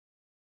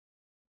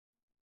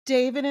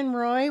David and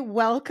Roy,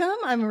 welcome.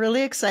 I'm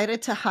really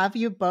excited to have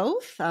you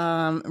both.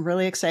 I'm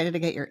really excited to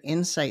get your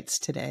insights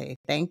today.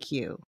 Thank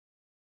you.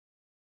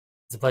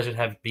 It's a pleasure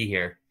to be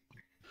here.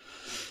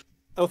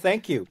 Oh,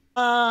 thank you.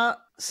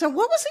 So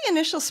what was the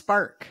initial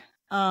spark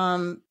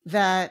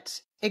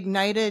that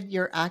ignited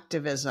your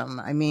activism?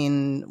 I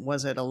mean,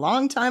 was it a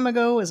long time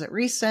ago? Was it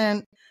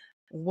recent?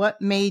 What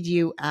made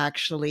you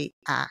actually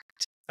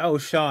act? Oh,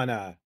 Sean.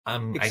 I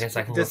guess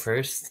I can go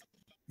first.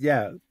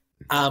 Yeah.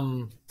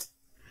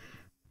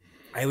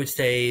 I would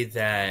say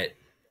that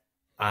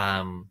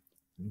a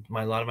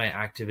lot of my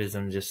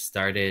activism just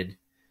started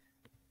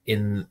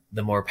in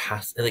the more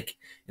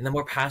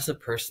passive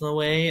personal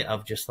way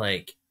of just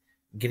like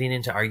getting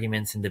into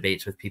arguments and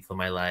debates with people in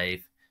my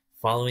life,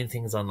 following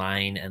things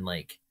online, and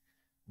like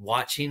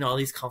watching all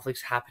these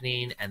conflicts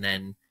happening, and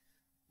then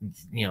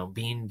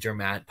being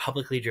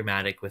publicly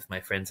dramatic with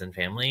my friends and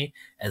family,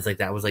 as like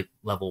that was like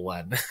level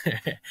one.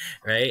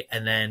 Right.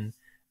 And then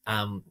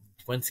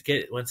once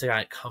I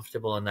got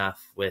comfortable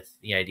enough with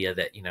the idea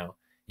that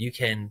you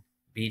can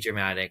be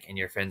dramatic and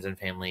your friends and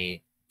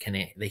family can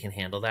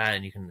handle that,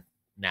 and you can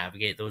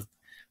navigate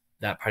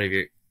that part of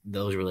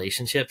those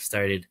relationships,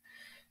 started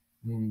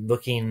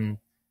looking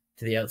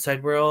to the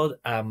outside world.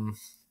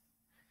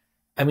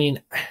 I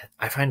mean,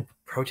 I find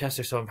protests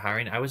are so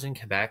empowering. I was in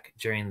Quebec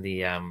during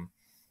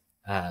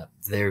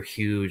their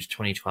huge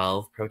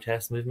 2012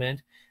 protest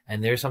movement,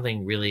 and there's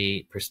something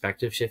really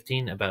perspective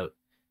shifting about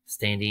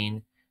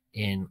standing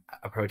in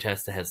a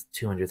protest that has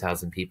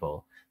 200,000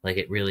 people. Like,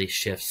 it really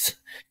shifts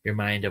your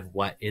mind of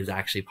what is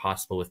actually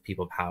possible with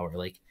people power.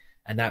 Like,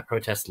 and that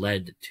protest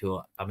led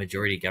to a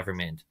majority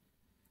government,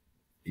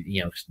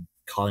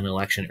 calling an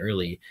election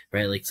early,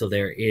 right? Like, so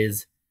there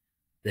is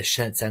the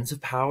sense of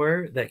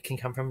power that can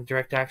come from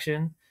direct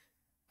action.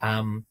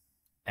 But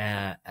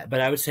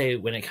I would say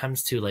when it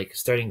comes to like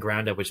starting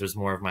ground up, which was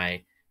more of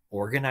my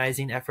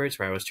organizing efforts,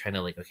 where I was trying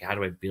to like, okay, how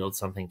do I build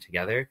something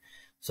together?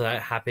 So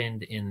that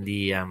happened in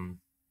the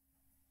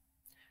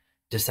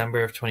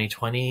December of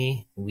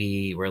 2020.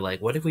 We were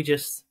like, what if we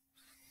just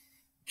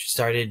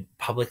started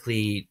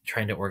publicly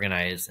trying to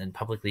organize and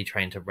publicly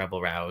trying to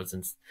rebel rouse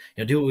and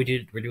do what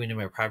we're doing in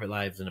our private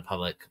lives in a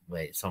public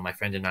way. So my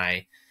friend and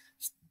I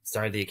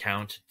started the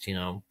account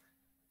to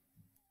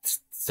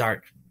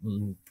start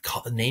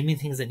naming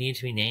things that need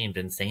to be named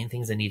and saying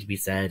things that need to be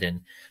said,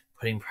 and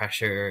putting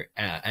pressure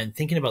and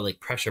thinking about like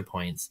pressure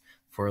points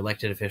for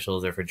elected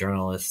officials or for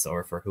journalists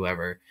or for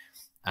whoever.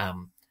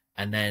 And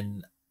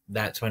then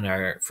that's when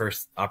our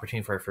first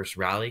opportunity for our first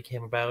rally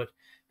came about,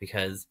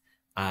 because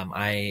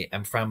I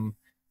am from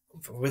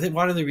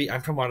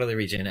I'm from Waterloo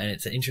region, and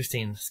it's an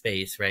interesting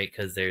space, right?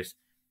 Because there's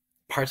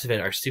parts of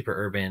it are super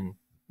urban,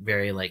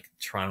 very like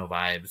Toronto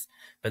vibes,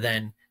 but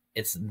then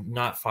it's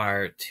not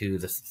far to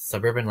the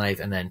suburban life,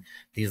 and then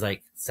these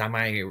like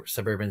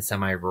semi-suburban,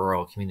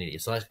 semi-rural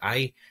communities. So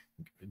I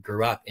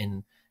grew up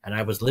in, and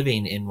I was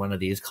living in one of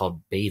these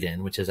called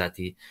Baden, which is at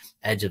the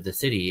edge of the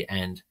city.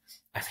 And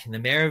I mean, the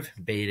mayor of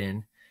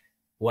Baden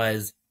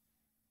was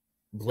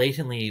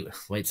blatantly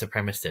white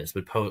supremacist,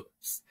 would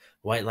post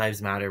White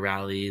Lives Matter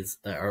rallies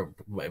or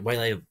White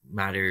Lives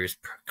Matters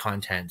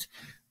content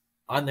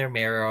on their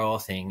mayoral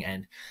thing,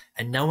 and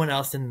no one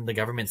else in the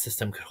government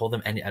system could hold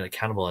them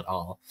accountable at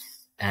all.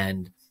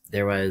 And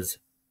there was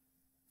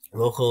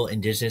local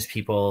Indigenous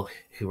people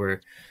who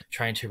were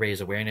trying to raise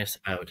awareness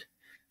about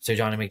Sir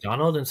John and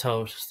Macdonald, and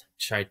so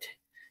tried to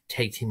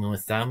take teaming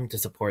with them to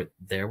support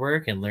their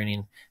work and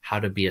learning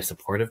how to be a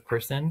supportive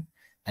person.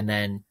 And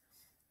then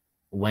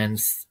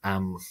once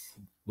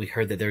we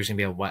heard that there was going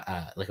to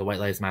be a White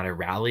Lives Matter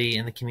rally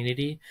in the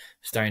community,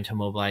 starting to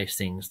mobilize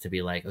things to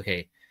be like,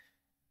 okay,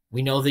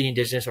 we know the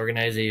Indigenous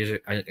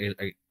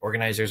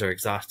organizers are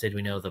exhausted.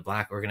 We know the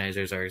Black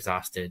organizers are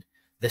exhausted.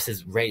 This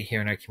is right here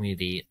in our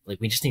community.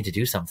 Like, we just need to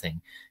do something.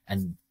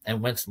 And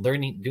once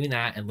doing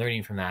that and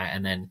learning from that,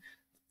 and then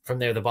from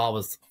there, the ball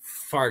was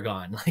far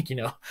gone. Like,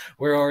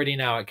 we're already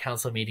now at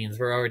council meetings.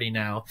 We're already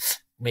now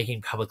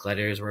making public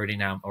letters. We're already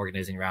now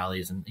organizing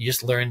rallies, and you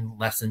just learn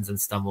lessons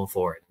and stumble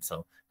forward.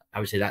 So I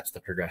would say that's the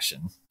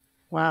progression.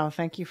 Wow.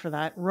 Thank you for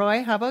that.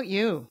 Roy, how about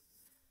you?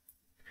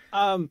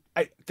 I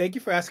thank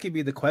you for asking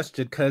me the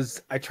question,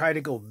 because I try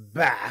to go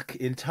back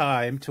in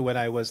time to when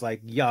I was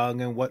like young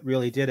and what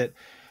really did it.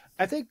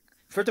 I think,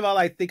 first of all,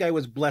 I think I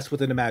was blessed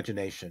with an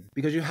imagination,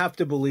 because you have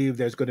to believe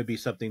there's going to be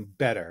something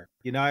better.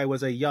 I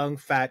was a young,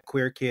 fat,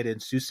 queer kid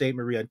in Sault Ste.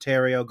 Marie,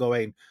 Ontario,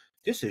 going,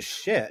 this is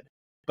shit.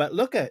 But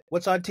look at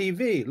what's on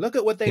TV. Look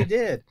at what they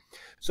did.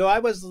 So I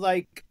was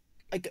like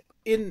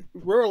in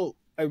rural,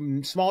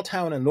 small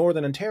town in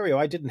Northern Ontario,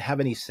 I didn't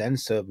have any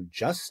sense of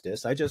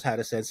justice. I just had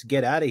a sense,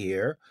 get out of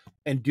here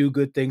and do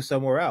good things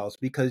somewhere else,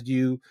 because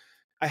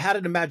I had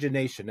an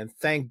imagination, and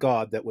thank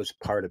God that was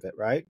part of it,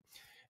 right?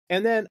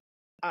 And then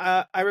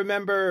I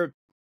remember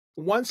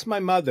once my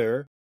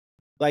mother,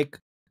 like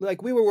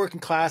we were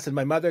working class, and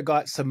my mother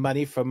got some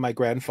money from my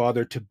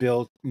grandfather to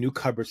build new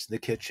cupboards in the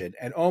kitchen.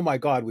 And oh my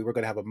God, we were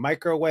going to have a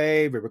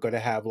microwave. We were going to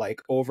have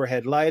like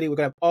overhead lighting. We're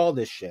going to have all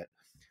this shit.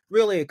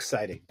 Really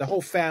exciting. The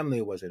whole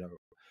family was in it.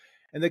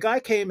 And the guy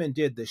came and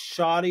did the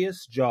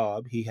shoddiest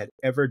job he had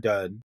ever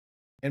done.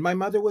 And my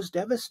mother was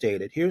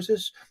devastated. Here's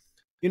this,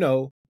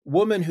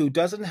 woman who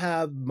doesn't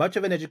have much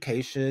of an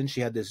education.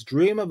 She had this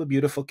dream of a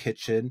beautiful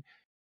kitchen.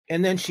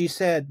 And then she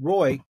said,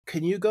 Roy,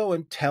 can you go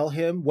and tell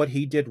him what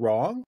he did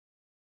wrong?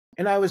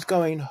 And I was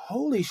going,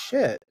 holy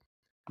shit.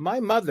 My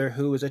mother,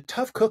 who is a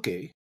tough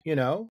cookie,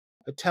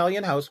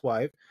 Italian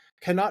housewife,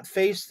 cannot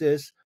face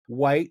this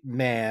white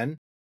man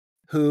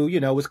who,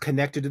 was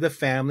connected to the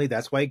family.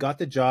 That's why he got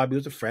the job. He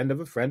was a friend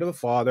of a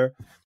father.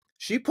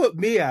 She put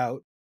me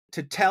out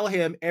to tell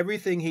him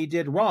everything he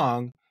did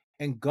wrong.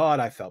 And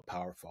God, I felt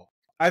powerful.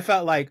 I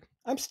felt like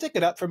I'm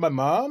sticking up for my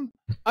mom.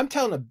 I'm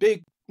telling a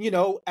big,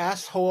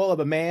 asshole of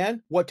a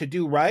man what to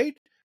do right.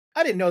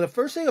 I didn't know the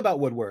first thing about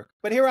woodwork,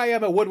 but here I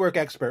am, a woodwork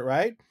expert,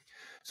 right?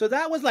 So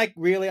that was like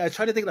really, I was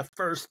trying to think of the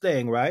first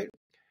thing, right?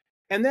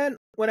 And then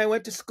when I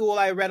went to school,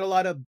 I read a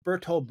lot of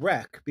Bertolt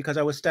Brecht because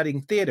I was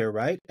studying theater,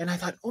 right? And I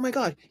thought, oh my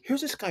God,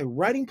 here's this guy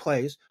writing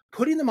plays,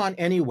 putting them on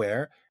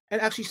anywhere,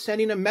 and actually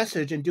sending a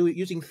message and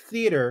using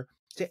theater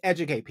to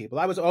educate people.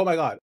 I was, oh my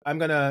God, I'm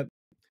going to,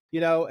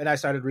 and I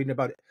started reading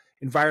about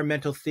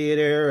environmental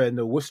theater and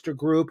the Worcester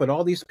Group and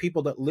all these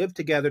people that live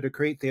together to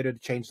create theater to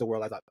change the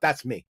world. I thought,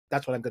 that's me.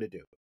 That's what I'm going to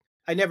do.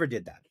 I never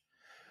did that.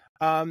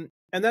 And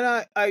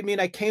then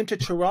I came to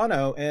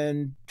Toronto,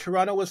 and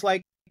Toronto was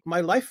like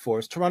my life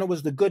force. Toronto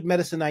was the good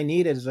medicine I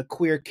needed as a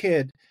queer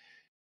kid.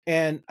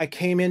 And I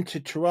came into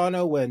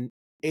Toronto when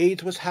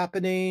AIDS was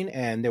happening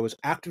and there was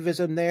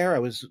activism there. I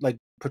was like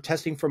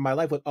protesting for my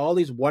life with all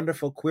these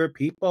wonderful queer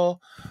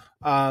people.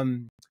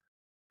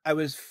 I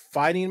was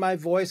finding my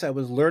voice. I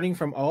was learning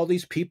from all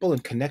these people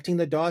and connecting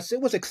the dots.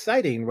 It was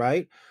exciting,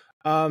 right?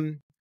 And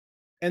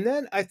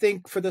then I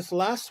think for this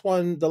last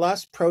one, the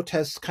last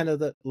protest kind of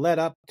that led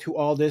up to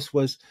all this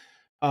was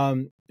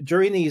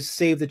during these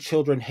Save the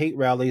Children hate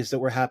rallies that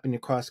were happening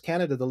across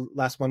Canada. The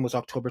last one was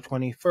October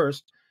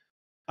 21st.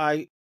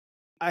 I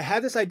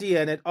had this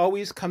idea, and it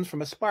always comes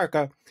from a spark.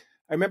 I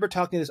remember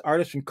talking to this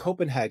artist from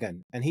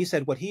Copenhagen, and he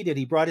said what he did,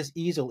 he brought his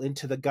easel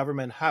into the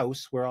government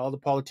house where all the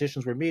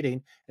politicians were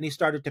meeting, and he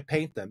started to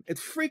paint them. It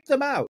freaked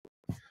them out.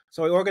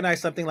 So I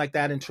organized something like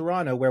that in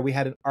Toronto, where we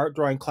had an art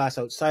drawing class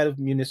outside of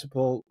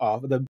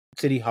the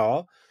city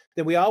hall.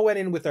 Then we all went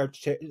in with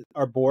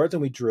our boards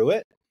and we drew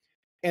it.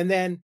 And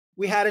then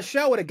we had a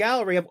show at a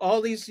gallery of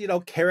all these,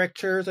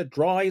 characters,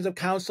 drawings of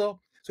council.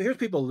 So here's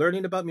people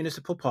learning about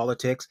municipal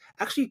politics.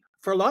 Actually,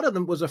 for a lot of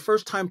them, it was the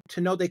first time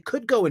to know they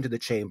could go into the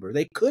chamber.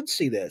 They could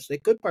see this. They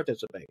could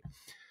participate.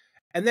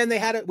 And then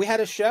we had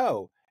a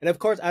show. And of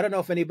course, I don't know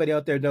if anybody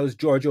out there knows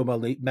Giorgio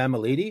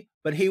Mammaliti,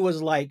 but he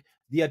was like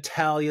the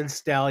Italian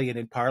stallion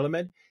in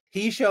Parliament.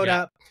 He showed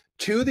up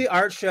to the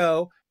art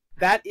show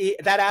that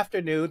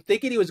afternoon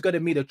thinking he was going to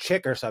meet a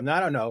chick or something.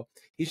 I don't know.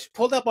 He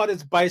pulled up on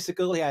his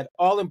bicycle. He had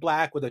all in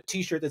black with a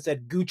T-shirt that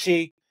said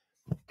Gucci.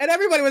 And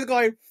everybody was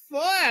going,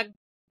 fuck,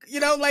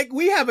 like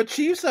we have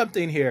achieved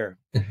something here.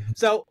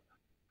 So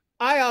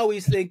I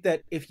always think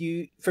that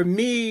for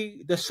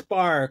me, the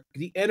spark,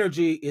 the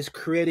energy is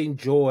creating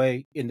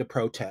joy in the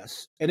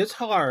protests. And it's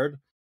hard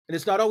and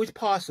it's not always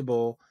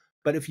possible.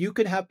 But if you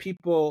can have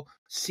people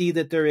see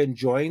that they're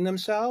enjoying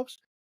themselves,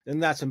 then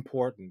that's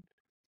important.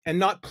 And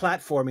not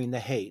platforming the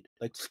hate,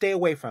 like stay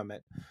away from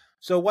it.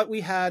 So what we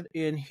had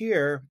in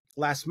here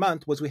last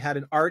month was we had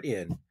an art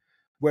in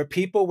where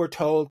people were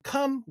told,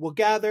 come, we'll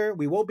gather.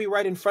 We won't be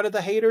right in front of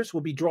the haters.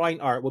 We'll be drawing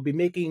art. We'll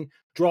be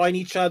drawing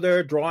each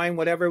other, drawing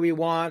whatever we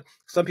want.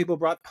 Some people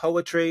brought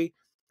poetry.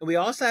 And we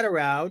all sat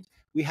around.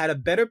 We had a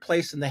better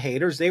place than the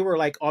haters. They were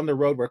like on the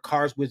road where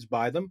cars whizzed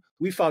by them.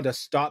 We found a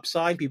stop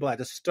sign. People had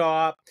to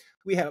stop.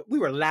 We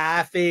were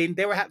laughing.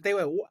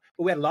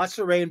 We had lots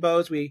of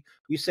rainbows. We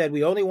said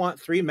we only want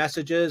 3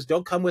 messages.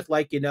 Don't come with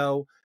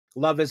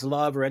love is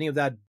love or any of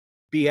that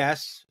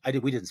BS.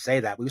 We didn't say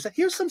that. We said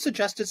here's some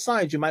suggested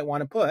signs you might want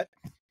to put,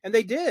 and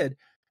they did,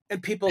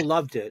 and people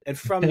loved it. And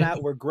from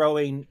that, we're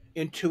growing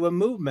into a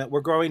movement.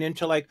 We're growing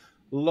into like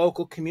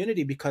local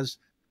community because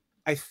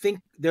I think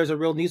there's a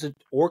real need to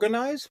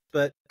organize.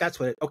 But that's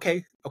what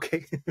okay.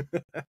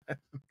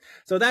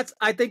 So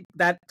I think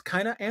that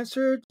kind of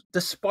answered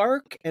the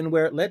spark and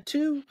where it led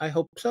to. I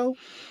hope so.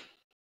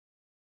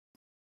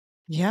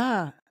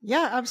 Yeah,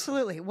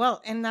 absolutely.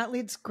 Well, and that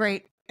leads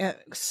great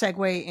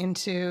segue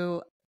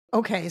into,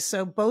 okay,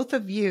 so both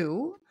of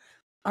you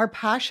are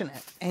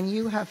passionate and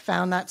you have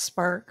found that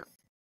spark.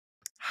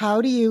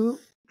 How do you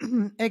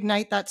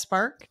ignite that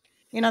spark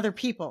in other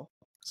people?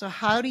 So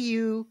how do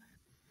you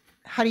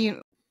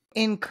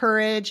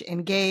encourage,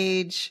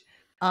 engage,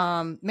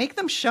 make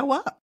them show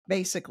up?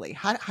 Basically,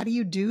 how do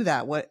you do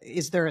that? What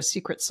is there a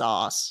secret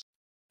sauce?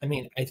 I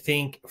mean, I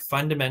think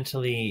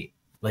fundamentally,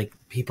 like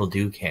people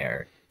do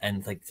care,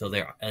 and like so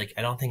they're like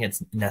I don't think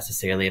it's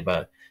necessarily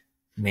about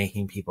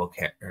making people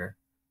care,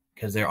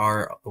 because there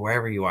are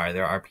wherever you are,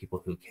 there are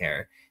people who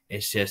care.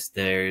 It's just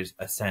there's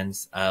a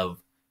sense of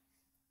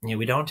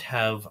we don't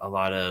have a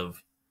lot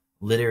of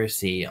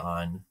literacy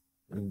on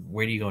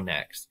where do you go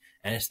next,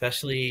 and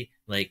especially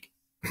like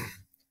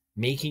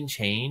making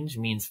change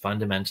means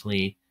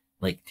fundamentally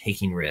like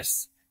taking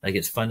risks Like,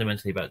 it's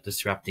fundamentally about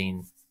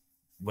disrupting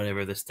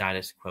whatever the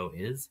status quo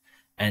is.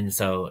 And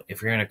so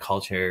if you're in a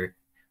culture,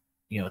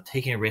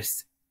 taking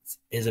risks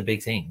is a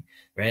big thing,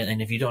 right?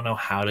 And if you don't know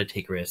how to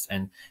take risks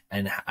and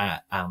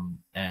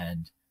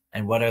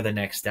what are the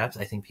next steps,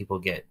 I think people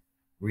get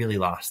really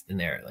lost in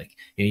there. Like,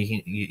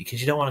 because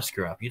you don't want to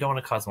screw up, you don't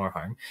want to cause more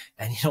harm,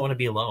 and you don't want to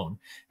be alone,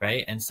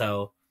 right? And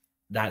so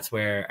that's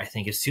where I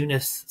think as soon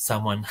as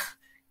someone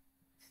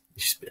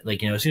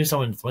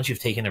once you've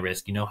taken a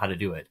risk, you know how to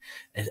do it.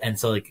 And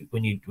so, like,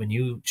 when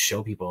you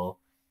show people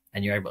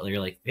and you're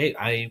like, hey,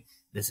 I'm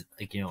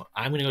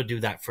going to go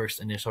do that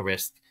first initial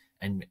risk,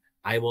 and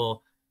I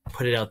will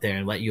put it out there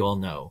and let you all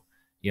know,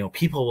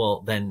 people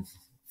will then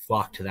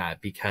flock to that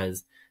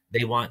because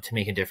they want to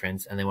make a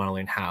difference and they want to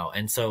learn how.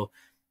 And so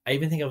I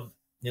even think of,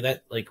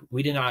 that, like,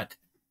 we did not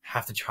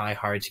have to try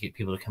hard to get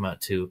people to come out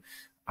to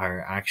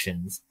our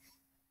actions.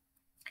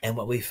 And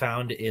what we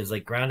found is,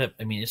 like, ground up,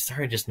 it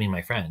started just me and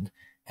my friend.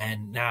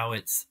 And now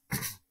it's,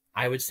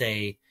 I would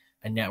say,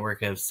 a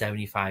network of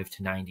 75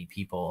 to 90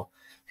 people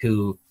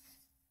who,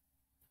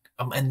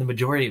 and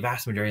the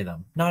vast majority of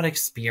them, not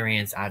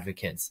experienced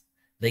advocates.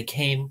 They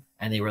came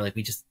and they were like,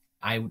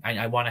 I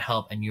want to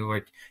help. And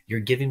you're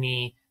giving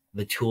me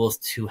the tools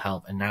to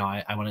help. And now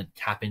I want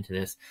to tap into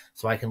this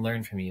so I can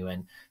learn from you.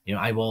 And,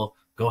 I will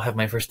go have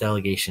my first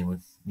delegation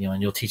with,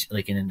 and you'll teach,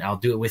 like, and I'll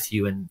do it with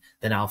you. And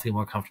then I'll feel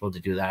more comfortable to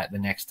do that the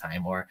next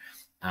time. Or,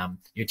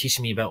 you're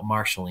teaching me about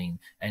marshalling,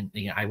 and,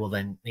 I will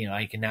then,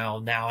 I can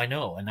now I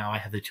know, and now I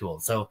have the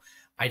tools. So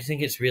I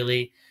think it's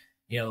really,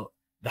 the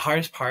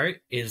hardest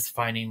part is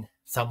finding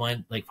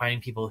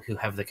people who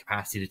have the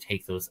capacity to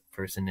take those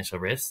first initial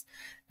risks.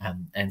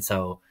 And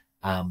so,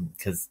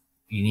 cause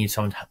you need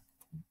someone to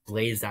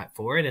blaze that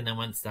forward. And then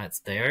once that's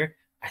there,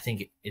 I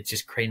think it's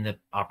just creating the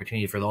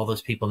opportunity for all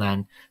those people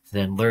then to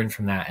then learn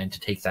from that and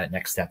to take that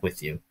next step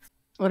with you.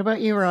 What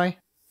about you, Roy?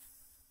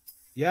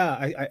 Yeah,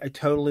 I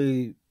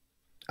totally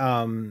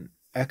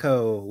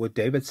echo what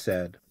David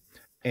said.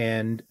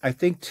 And I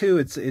think too,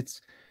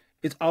 it's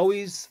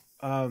always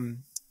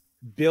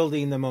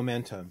building the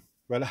momentum,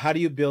 right? How do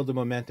you build the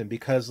momentum?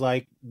 Because,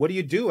 like, what do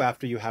you do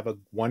after you have a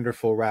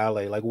wonderful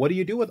rally? Like, what do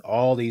you do with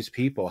all these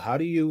people? How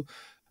do you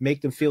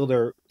make them feel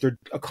they're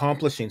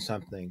accomplishing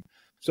something?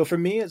 So for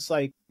me, it's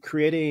like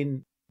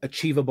creating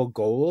achievable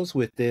goals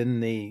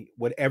within the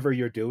whatever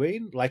you're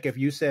doing. Like, if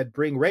you said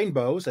bring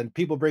rainbows and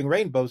people bring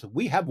rainbows,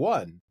 we have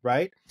one,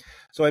 right?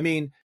 So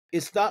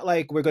it's not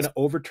like we're going to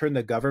overturn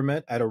the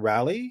government at a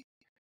rally.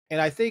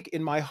 And I think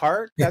in my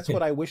heart, that's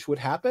what I wish would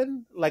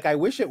happen. Like, I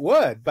wish it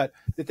would. But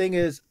the thing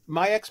is,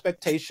 my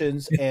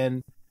expectations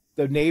and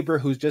the neighbor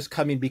who's just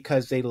coming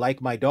because they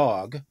like my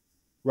dog,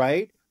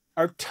 right,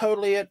 are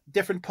totally at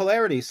different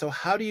polarities. So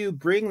how do you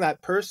bring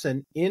that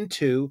person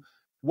into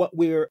what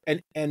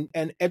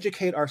and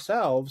educate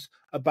ourselves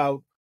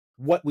about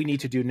what we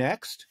need to do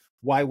next,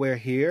 why we're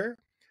here?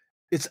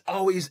 It's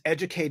always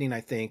educating,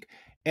 I think.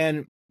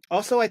 And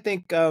also, I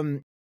think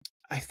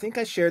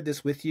I shared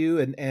this with you,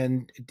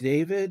 and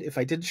David, if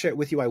I didn't share it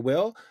with you, I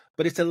will.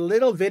 But it's a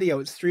little video.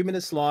 It's 3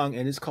 minutes long,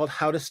 and it's called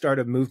How to Start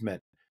a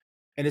Movement.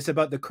 And it's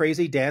about the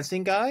crazy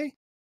dancing guy.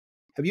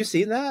 Have you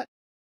seen that?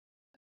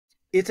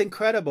 It's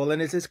incredible.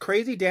 And it's this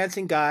crazy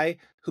dancing guy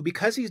who,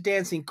 because he's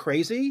dancing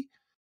crazy,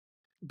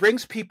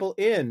 brings people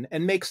in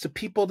and makes the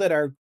people that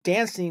are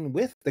dancing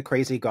with the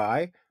crazy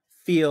guy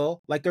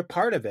feel like they're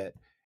part of it.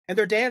 And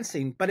they're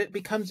dancing, but it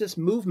becomes this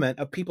movement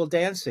of people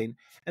dancing.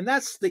 And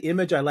that's the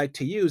image I like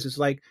to use. Is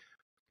like,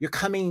 you're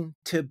coming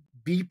to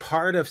be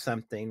part of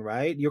something,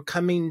 right? You're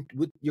coming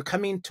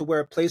to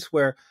a place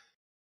where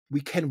we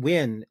can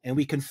win, and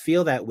we can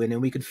feel that win,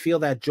 and we can feel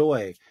that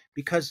joy.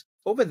 Because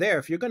over there,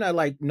 if you're going to,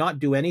 like, not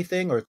do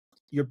anything, or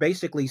you're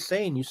basically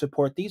saying you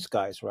support these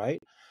guys,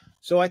 right?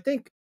 So I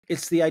think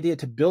it's the idea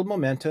to build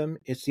momentum.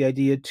 It's the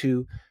idea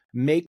to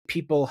make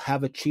people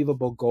have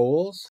achievable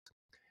goals,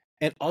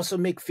 and also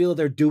feel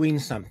they're doing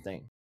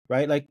something,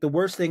 right? Like, the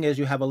worst thing is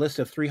you have a list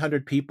of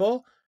 300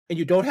 people and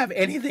you don't have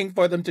anything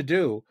for them to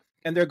do.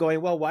 And they're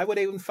going, well, why would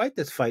I even fight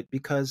this fight?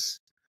 Because,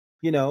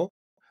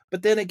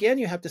 but then again,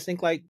 you have to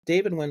think like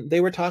David, when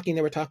they were talking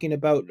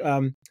about,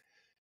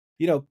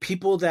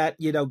 people that,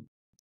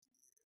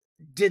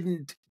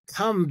 didn't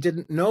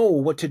know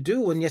what to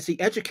do. And yes,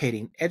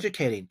 educating.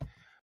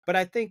 But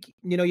I think,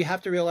 you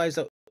have to realize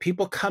that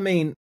people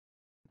coming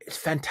is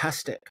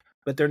fantastic,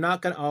 but they're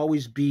not going to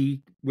always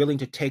be willing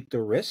to take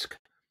the risk.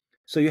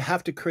 So you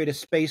have to create a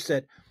space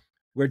that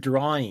we're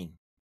drawing,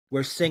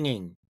 we're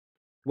singing,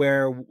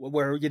 we're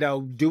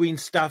doing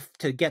stuff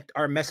to get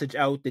our message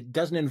out that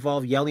doesn't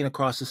involve yelling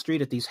across the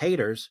street at these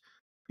haters,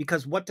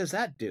 because what does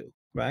that do,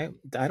 right?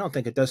 I don't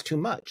think it does too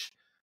much,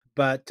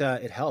 but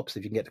it helps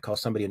if you can get to call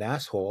somebody an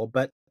asshole,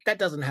 but that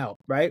doesn't help,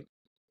 right?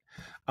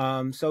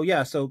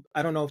 So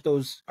I don't know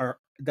if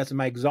that's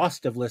my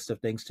exhaustive list of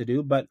things to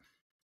do, but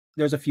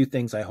there's a few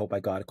things I hope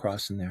I got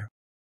across in there.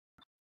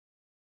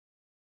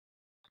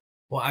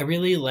 Well, I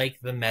really like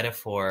the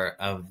metaphor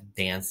of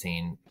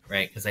dancing,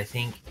 right? Because I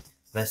think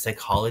the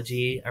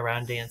psychology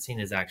around dancing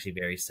is actually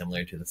very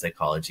similar to the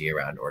psychology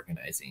around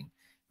organizing,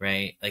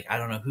 right? Like, I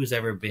don't know who's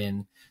ever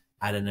been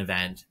at an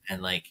event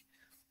and like,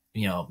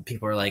 you know,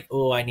 people are like,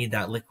 oh, I need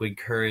that liquid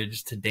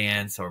courage to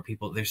dance, or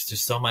people, there's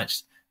just so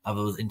much of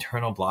those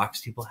internal blocks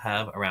people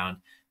have around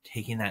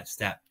taking that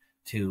step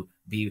to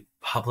be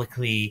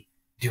publicly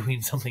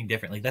doing something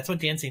different. Like, that's what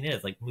dancing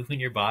is, like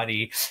moving your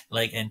body,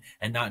 like, and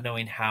not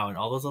knowing how, and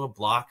all those little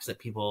blocks that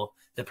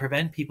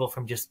prevent people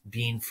from just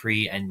being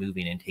free and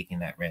moving and taking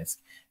that risk.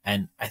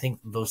 And I think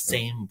those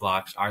same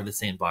blocks are the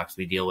same blocks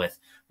we deal with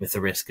the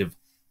risk of,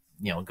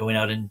 you know, going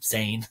out and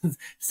saying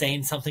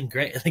something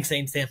great, like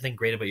saying something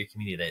great about your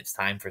community, that it's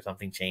time for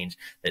something change,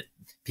 that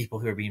people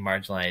who are being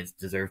marginalized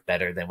deserve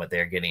better than what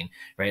they're getting,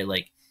 right?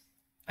 Like,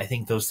 I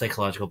think those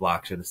psychological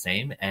blocks are the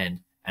same. And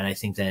I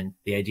think then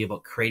the idea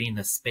about creating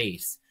the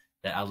space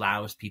that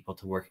allows people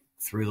to work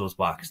through those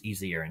blocks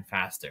easier and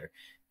faster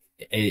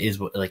is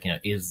what, like, you know,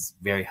 is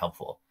very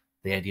helpful.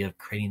 The idea of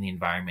creating the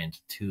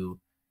environment to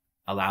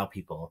allow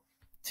people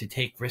to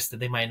take risks that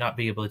they might not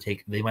be able to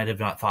take. They might have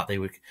not thought they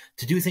would,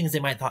 to do things they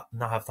might not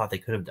have thought they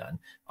could have done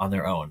on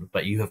their own,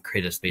 but you have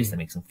created a space that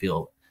makes them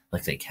feel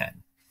like they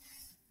can.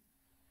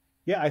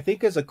 Yeah, I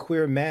think as a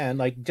queer man,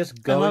 like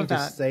just going to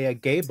say a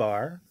gay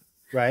bar,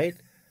 right?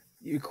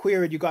 You're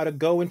queer and you got to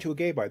go into a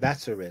gay bar.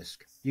 That's a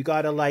risk. You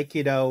got to, like,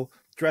 you know,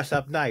 dress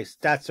up nice.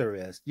 That's a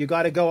risk. You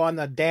got to go on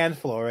the dance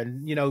floor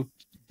and, you know,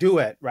 do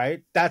it,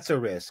 right? That's a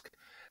risk.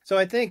 So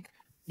I think,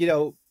 you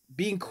know,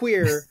 being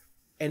queer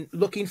and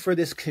looking for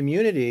this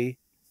community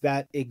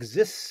that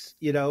exists,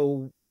 you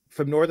know,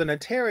 from Northern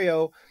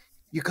Ontario,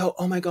 you go,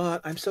 oh my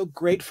God, I'm so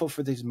grateful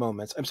for these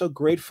moments. I'm so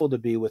grateful to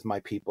be with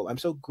my people. I'm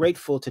so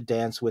grateful to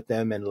dance with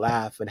them and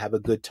laugh and have a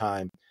good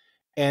time.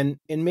 And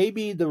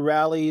maybe the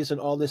rallies and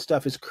all this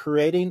stuff is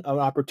creating an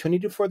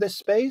opportunity for this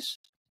space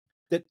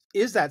that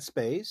is that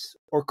space,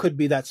 or could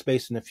be that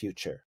space in the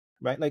future,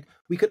 right? Like,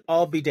 we could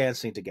all be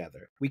dancing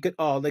together. We could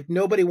all, like,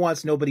 nobody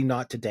wants nobody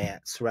not to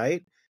dance,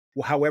 right?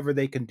 However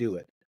they can do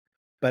it.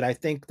 But I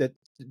think that,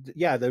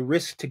 yeah, the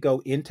risk to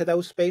go into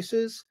those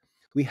spaces,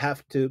 we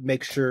have to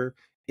make sure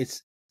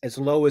it's as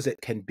low as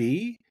it can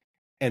be,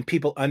 and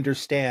people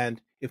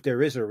understand if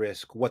there is a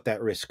risk, what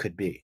that risk could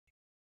be.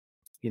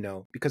 You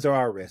know, because there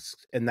are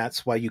risks, and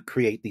that's why you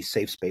create these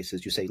safe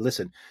spaces. You say,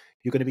 listen,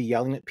 you're going to be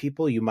yelling at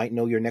people. You might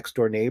know your next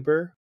door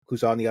neighbor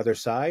who's on the other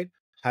side.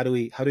 How do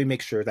we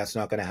make sure that's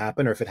not going to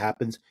happen? Or if it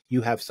happens,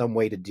 you have some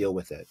way to deal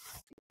with it.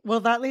 Well,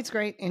 that leads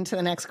great into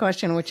the next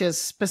question, which is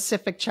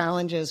specific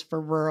challenges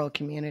for rural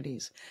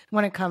communities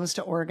when it comes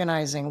to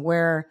organizing,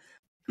 where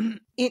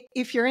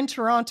if you're in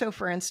Toronto,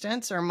 for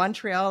instance, or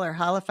Montreal or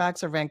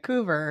Halifax or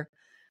Vancouver,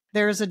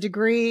 there's a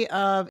degree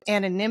of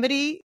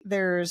anonymity,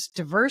 there's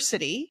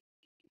diversity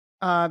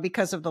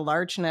because of the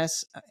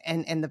largeness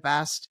and the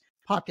vast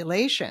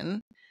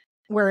population.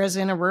 Whereas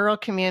in a rural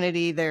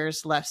community,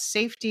 there's less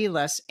safety,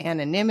 less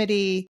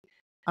anonymity.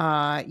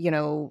 You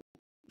know,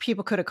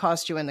 people could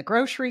accost you in the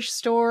grocery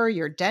store.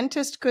 Your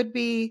dentist could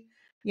be,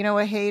 you know,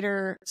 a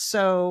hater.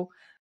 So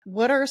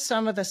what are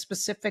some of the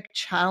specific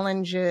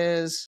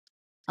challenges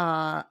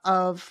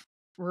of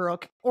rural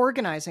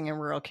organizing in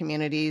rural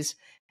communities,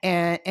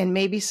 and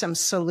maybe some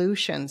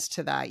solutions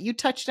to that? You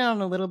touched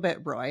on a little bit,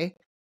 Roy.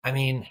 I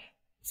mean,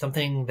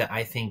 something that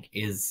I think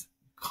is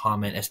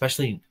common,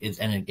 especially is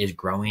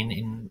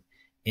growing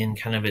in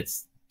kind of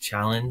its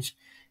challenge,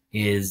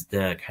 is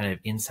the kind of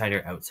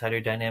insider-outsider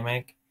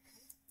dynamic.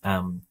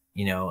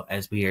 You know,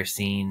 as we are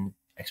seeing,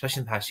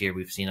 especially in the past year,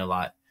 we've seen a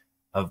lot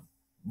of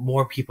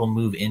more people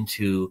move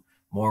into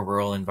more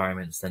rural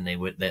environments than they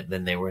would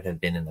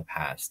have been in the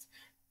past.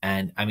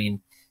 And I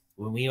mean,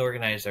 when we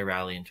organized our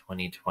rally in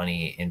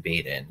 2020 in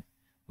Baden,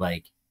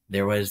 like,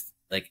 there was,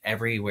 like,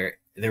 everywhere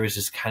there was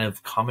this kind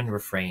of common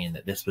refrain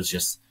that this was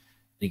just,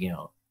 you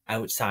know,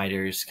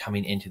 outsiders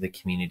coming into the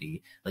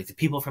community, like the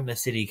people from the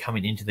city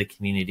coming into the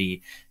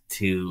community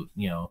to,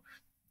 you know,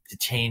 to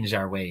change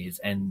our ways.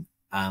 And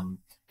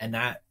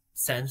that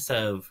sense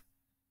of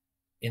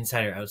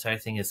insider outsider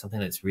thing is something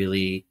that's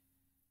really,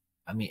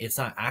 I mean, it's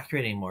not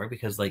accurate anymore,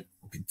 because, like,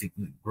 the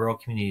rural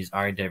communities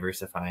are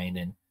diversifying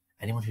and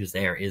anyone who's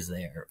there is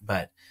there.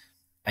 But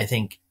I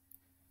think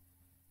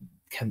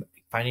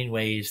finding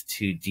ways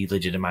to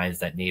delegitimize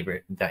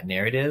that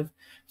narrative,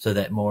 so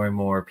that more and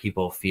more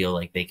people feel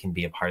like they can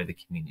be a part of the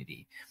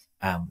community,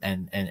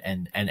 and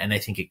I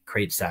think it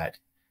creates that,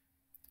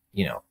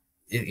 you know,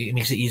 it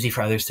makes it easy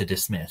for others to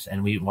dismiss,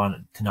 and we want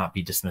it to not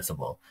be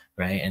dismissible,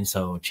 right? And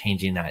so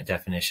changing that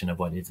definition of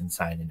what is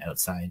inside and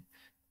outside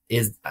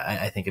is,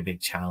 I think, a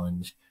big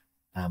challenge.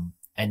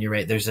 And you're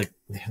right, there's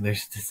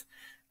this,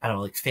 I don't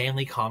know, like,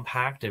 family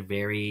compact of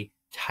very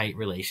tight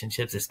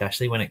relationships,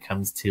 especially when it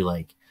comes to,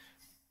 like,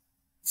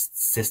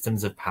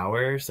 systems of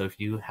power. So if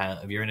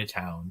you're in a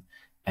town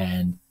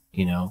and,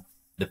 you know,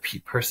 the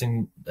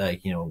person,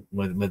 like, you know,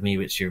 with me,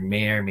 it's your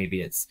mayor,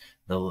 maybe it's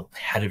the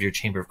head of your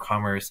chamber of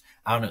commerce.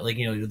 I don't know, like,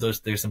 you know,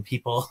 there's some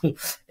people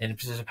in a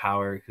position of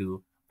power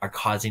who are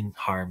causing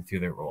harm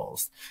through their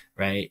roles,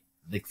 right?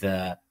 Like,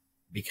 there's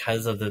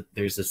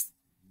this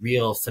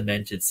real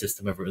cemented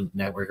system of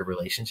network of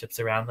relationships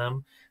around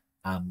them,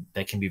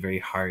 that can be very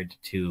hard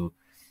to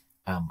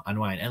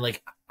unwind. And,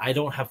 like, I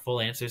don't have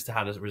full answers to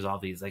how to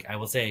resolve these. Like I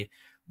will say,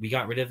 we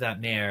got rid of that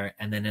mayor,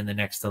 and then in the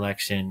next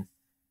election,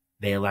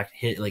 they elect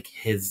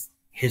his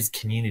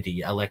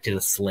community elected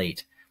a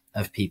slate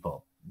of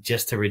people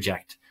just to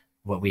reject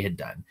what we had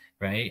done,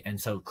 right?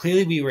 And so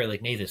clearly we were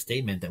like made a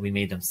statement that we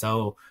made them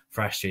so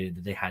frustrated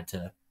that they had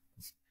to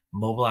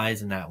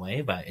mobilize in that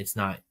way. But it's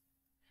not.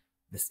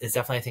 It's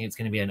definitely, I think it's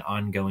going to be an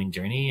ongoing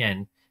journey,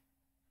 and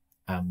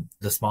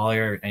the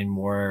smaller and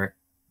more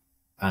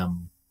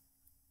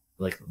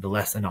like the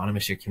less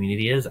anonymous your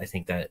community is, I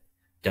think that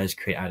does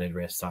create added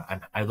risk. So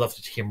I'd love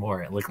to hear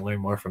more, like learn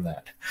more from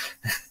that.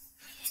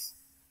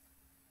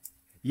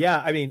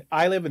 Yeah, I mean,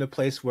 I live in a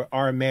place where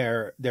our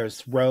mayor,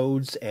 there's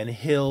roads and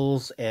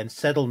hills and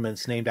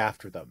settlements named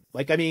after them.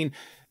 Like, I mean,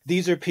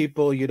 these are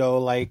people, you know,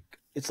 like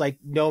it's like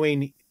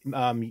knowing,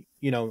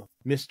 you know,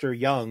 Mr.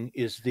 Young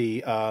is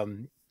the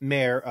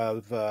mayor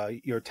of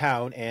your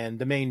town, and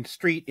the main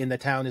street in the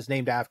town is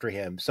named after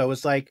him. So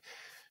it's like,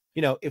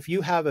 you know, if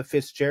you have a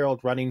Fitzgerald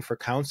running for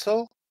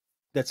council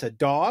that's a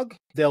dog,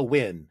 they'll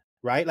win,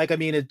 right? Like, I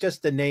mean, it's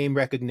just the name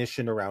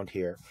recognition around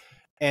here.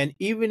 And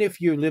even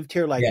if you lived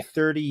here like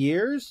 30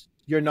 years,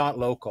 you're not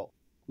local.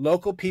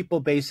 Local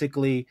people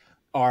basically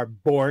are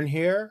born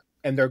here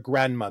and their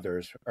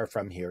grandmothers are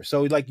from here.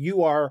 So like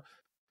you are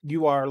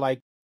like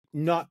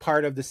not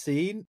part of the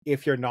scene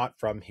if you're not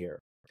from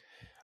here.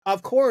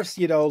 Of course,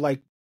 you know,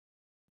 like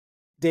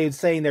Dave's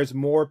saying, there's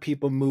more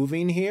people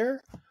moving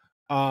here.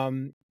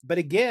 But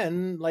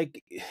again,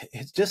 like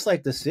it's just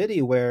like the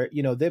city where,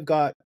 you know, they've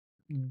got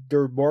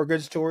their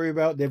mortgage to worry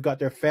about, they've got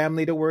their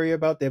family to worry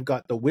about, they've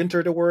got the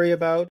winter to worry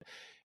about.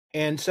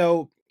 And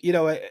so, you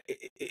know,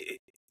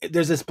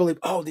 there's this belief,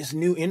 oh, this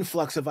new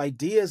influx of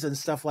ideas and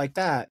stuff like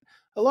that.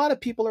 A lot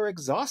of people are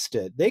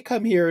exhausted. They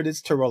come here and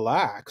it's to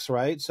relax,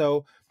 right?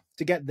 So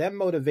to get them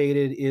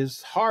motivated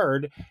is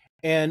hard.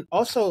 And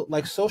also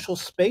like social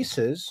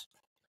spaces,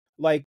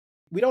 like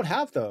we don't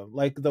have them,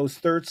 like those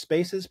third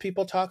spaces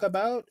people talk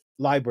about,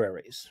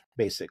 libraries,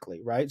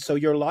 basically, right? So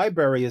your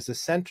library is the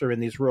center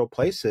in these rural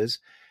places.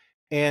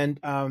 And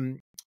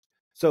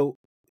so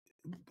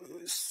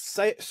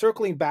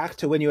circling back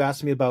to when you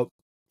asked me about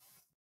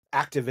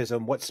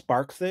activism, what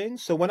sparked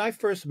things. So when I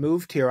first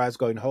moved here, I was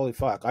going, holy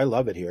fuck, I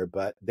love it here,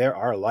 but there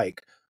are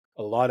like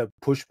a lot of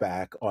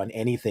pushback on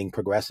anything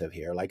progressive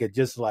here. Like it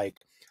just like,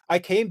 I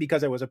came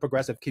because there was a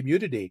progressive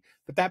community,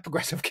 but that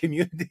progressive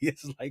community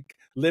is like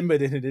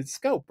limited in its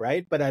scope,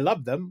 right? But I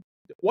love them.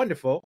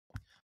 Wonderful.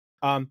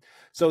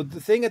 So the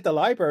thing at the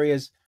library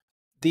is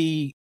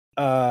the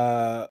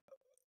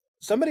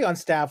somebody on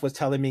staff was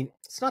telling me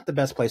it's not the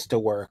best place to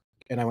work.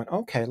 And I went,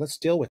 okay, let's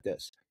deal with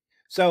this.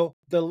 So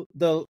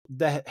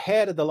the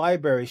head of the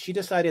library, she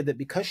decided that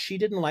because she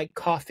didn't like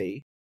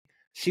coffee,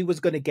 she was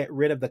going to get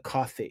rid of the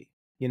coffee,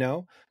 you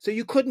know? So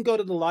you couldn't go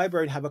to the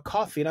library and have a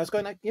coffee. And I was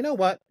going like, you know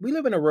what? We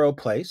live in a rural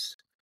place.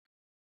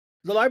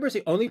 The library is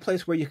the only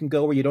place where you can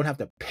go where you don't have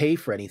to pay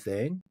for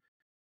anything.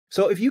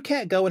 So if you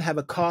can't go and have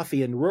a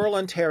coffee in rural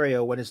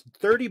Ontario when it's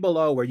 30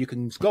 below, where you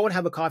can go and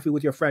have a coffee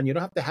with your friend, you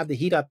don't have to have the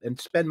heat up and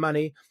spend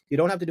money. You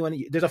don't have to do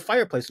any. There's a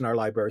fireplace in our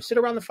library. Sit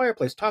around the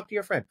fireplace, talk to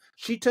your friend.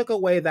 She took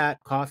away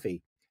that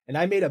coffee. And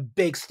I made a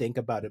big stink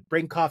about it.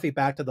 Bring coffee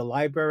back to the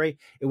library.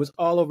 It was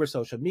all over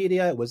social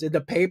media. It was in the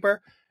paper.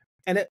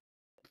 And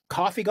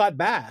coffee got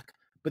back.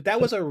 But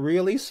that was a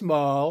really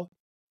small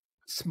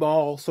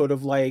sort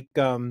of like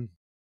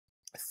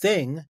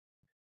thing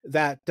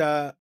that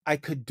I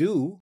could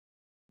do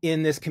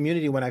in this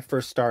community when I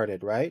first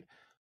started, right?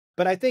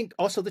 But I think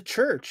also the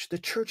church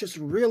is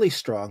really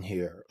strong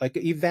here. Like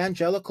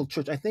evangelical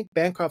church, I think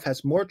Bancroft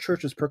has more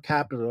churches per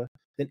capita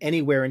than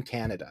anywhere in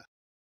Canada,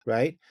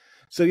 right?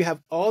 So you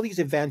have all these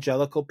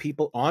evangelical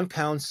people on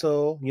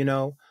council, you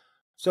know.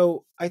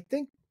 So I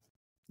think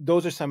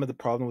those are some of the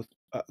problems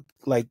with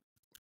like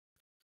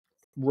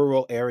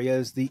rural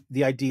areas.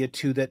 The idea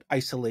too that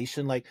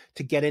isolation, like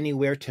to get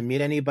anywhere, to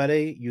meet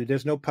anybody,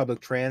 there's no public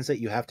transit.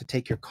 You have to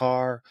take your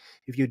car.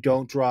 If you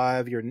don't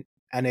drive, you're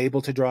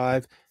unable to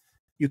drive.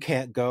 You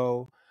can't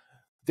go.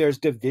 There's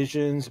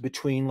divisions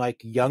between like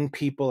young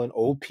people and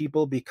old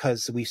people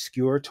because we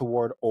skewer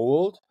toward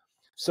old.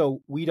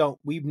 So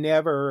we've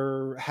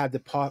never had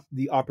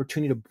the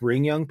opportunity to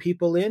bring young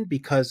people in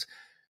because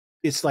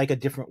it's like a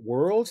different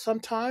world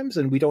sometimes,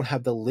 and we don't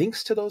have the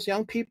links to those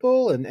young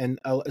people, and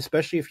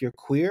especially if you're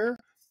queer.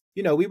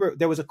 You know,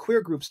 there was a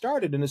queer group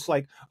started, and it's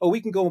like, oh,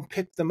 we can go and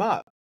pick them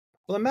up.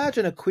 Well,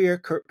 imagine a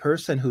queer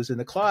person who's in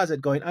the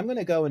closet going, I'm going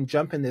to go and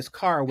jump in this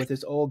car with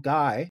this old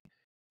guy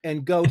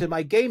and go to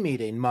my gay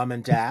meeting, mom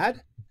and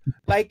dad.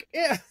 Like,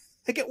 yeah,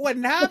 like it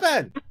wouldn't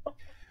happen.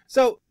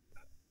 So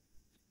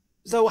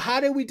how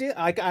do we do?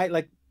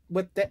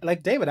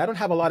 Like David, I don't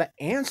have a lot of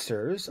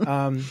answers.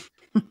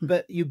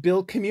 But you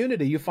build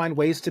community. You find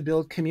ways to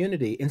build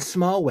community in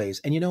small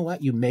ways. And you know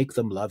what? You make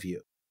them love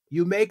you.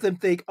 You make them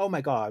think, oh my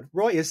God,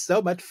 Roy is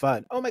so much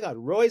fun. Oh my God,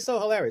 Roy's so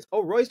hilarious.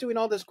 Oh, Roy's doing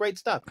all this great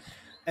stuff.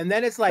 And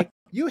then it's like,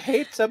 you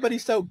hate somebody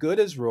so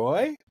good as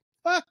Roy?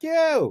 Fuck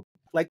you.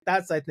 Like,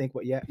 that's, I think,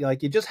 what, yeah,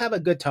 like, you just have a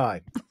good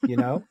time, you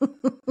know?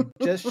 You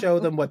just show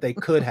them what they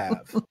could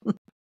have.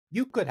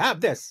 You could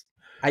have this.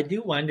 I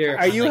do wonder.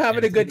 Are you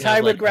having a good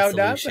time with Ground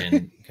Up?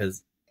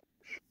 Because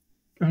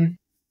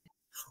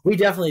we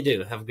definitely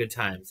do have good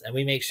times, and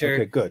we make sure.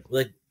 Okay, good.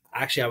 Like,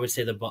 actually, I would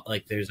say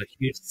there's a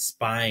huge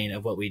spine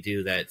of what we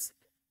do that's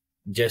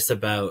just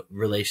about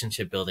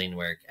relationship building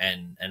work,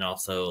 and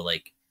also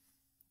like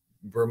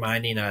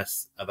reminding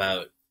us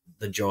about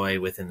the joy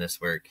within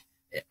this work.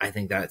 I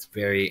think that's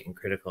very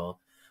critical.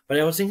 But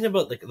I was thinking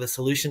about like the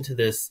solution to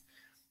this,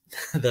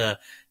 the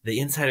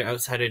insider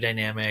outsider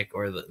dynamic,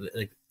 or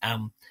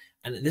and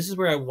this is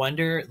where I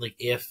wonder like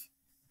if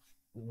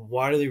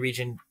Waterloo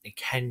Region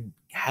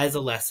has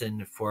a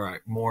lesson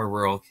for more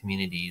rural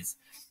communities,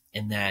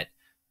 in that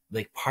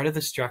like part of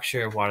the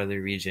structure of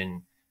Waterloo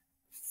Region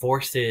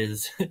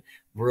forces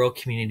rural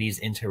communities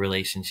into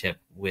relationship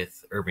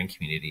with urban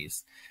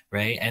communities,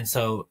 right? And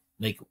so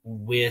like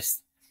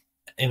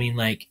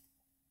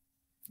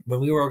when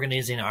we were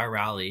organizing our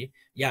rally,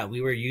 yeah,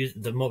 we were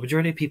the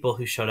majority of people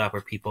who showed up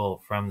were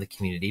people from the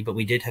community, but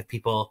we did have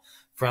people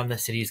from the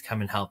cities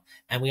come and help.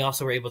 And we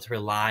also were able to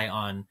rely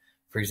on,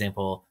 for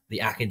example,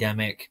 the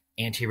academic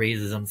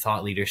anti-racism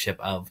thought leadership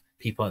of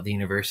people at the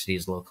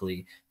universities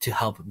locally to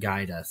help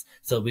guide us.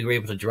 So we were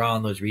able to draw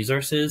on those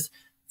resources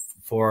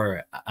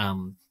for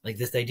like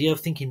this idea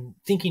of thinking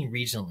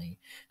regionally,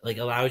 like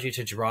allows you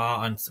to draw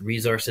on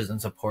resources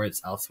and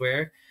supports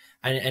elsewhere.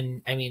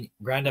 And I mean,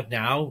 Ground Up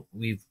now,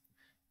 we've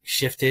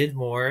shifted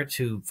more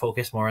to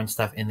focus more on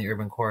stuff in the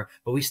urban core,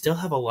 but we still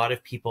have a lot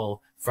of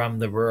people from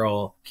the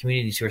rural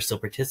communities who are still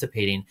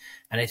participating.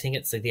 And I think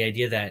it's like the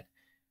idea that,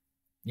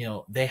 you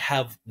know, they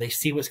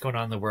see what's going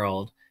on in the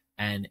world,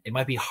 and it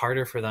might be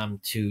harder for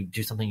them to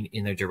do something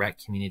in their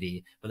direct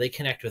community, but they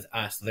connect with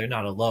us. So they're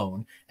not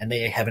alone, and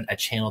they have a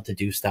channel to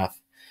do stuff,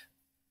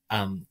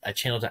 a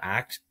channel to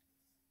act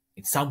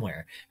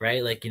somewhere,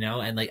 right? Like, you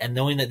know, and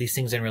knowing that these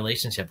things are in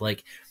relationship,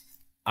 like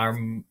our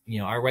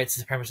white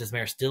supremacist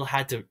mayor still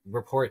had to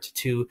report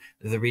to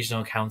the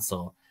regional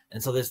council.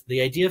 And so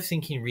the idea of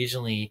thinking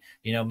regionally,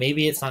 you know,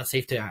 maybe it's not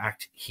safe to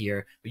act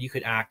here, but you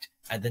could act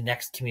at the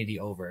next community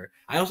over.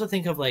 I also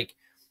think of like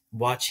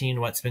watching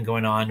what's been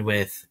going on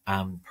with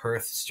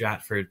Perth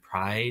Stratford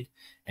Pride,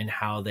 and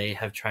how they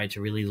have tried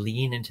to really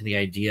lean into the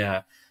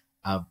idea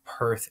of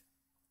Perth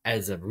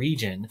as a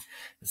region,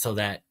 so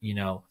that, you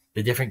know,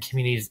 the different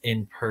communities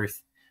in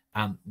Perth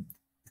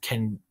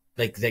can,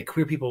 like, that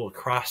queer people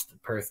across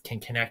Perth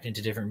can connect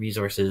into different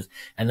resources,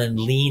 and then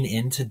lean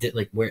into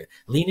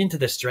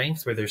the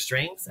strengths where there's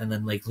strengths, and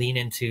then like lean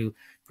into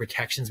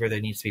protections where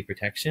there needs to be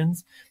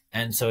protections.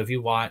 And so if you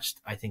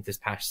watched, I think this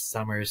past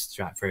summer's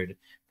Stratford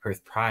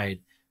Perth Pride,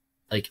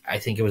 like, I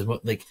think it was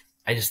like,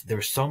 there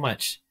was so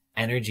much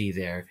energy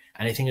there.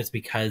 And I think it's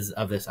because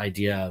of this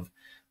idea of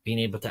being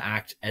able to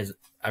act as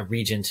a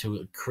region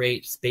to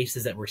create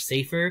spaces that were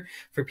safer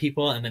for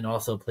people, and then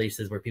also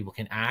places where people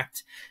can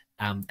act,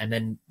 and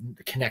then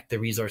connect the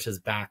resources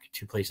back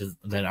to places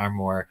that are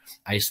more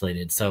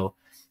isolated. So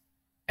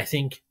I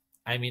think,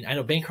 I mean, I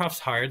know Bancroft's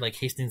hard, like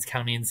Hastings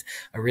County's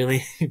a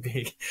really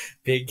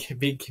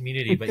big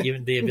community, but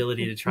even the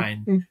ability to try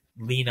and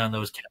lean on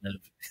those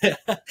kind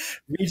of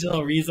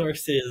regional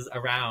resources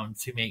around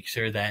to make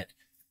sure that,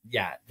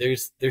 yeah,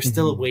 there's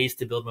still ways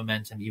to build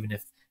momentum, even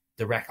if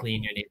directly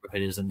in your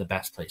neighborhood isn't the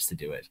best place to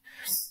do it.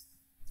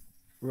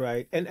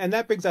 Right. And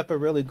that brings up a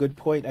really good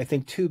point, I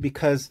think, too,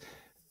 because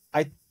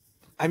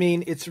I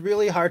mean, it's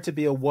really hard to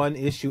be a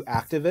one-issue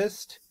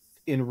activist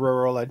in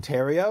rural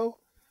Ontario,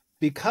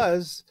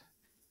 because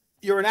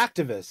you're an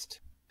activist.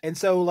 And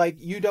so, like,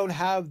 you don't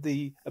have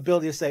the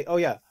ability to say, oh,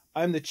 yeah,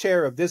 I'm the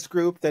chair of this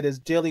group that is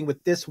dealing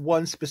with this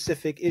one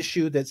specific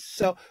issue that's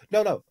so...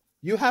 No.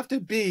 You have to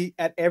be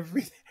at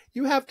everything.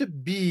 You have to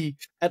be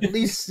at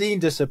least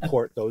seen to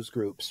support those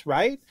groups,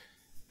 right?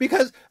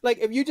 Because, like,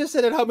 if you just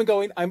sit at home and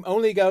going, I'm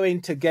only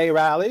going to gay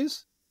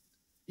rallies,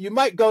 you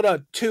might go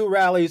to 2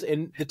 rallies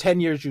in the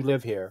 10 years you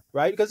live here,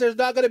 right? Because there's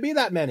not going to be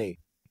that many.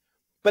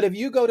 But if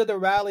you go to the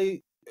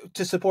rally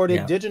to support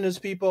Indigenous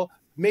people,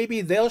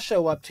 maybe they'll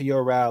show up to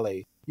your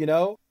rally, you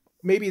know?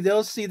 Maybe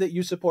they'll see that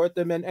you support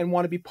them and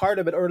want to be part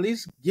of it, or at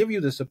least give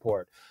you the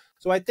support.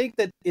 So I think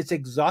that it's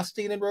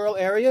exhausting in rural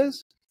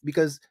areas,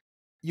 because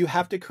you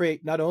have to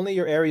create not only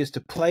your areas to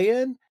play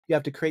in, you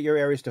have to create your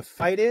areas to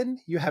fight in,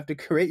 you have to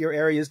create your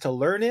areas to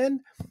learn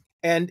in.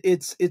 And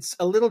it's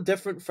a little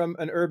different from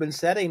an urban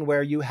setting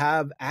where you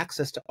have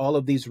access to all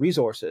of these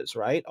resources,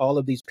 right? All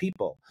of these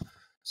people.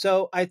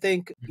 So I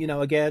think, you know,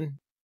 again,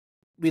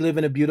 we live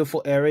in a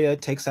beautiful area,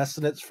 take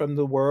sustenance from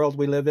the world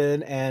we live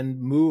in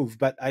and move.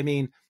 But I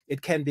mean,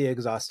 it can be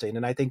exhausting.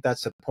 And I think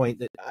that's a point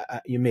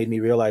that you made me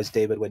realize,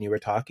 David, when you were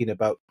talking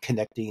about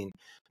connecting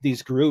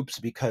these groups,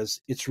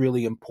 because it's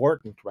really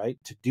important, right,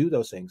 to do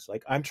those things.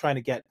 Like, I'm trying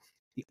to get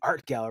the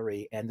art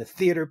gallery and the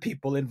theater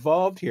people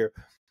involved here,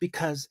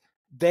 because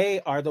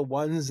they are the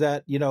ones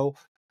that, you know,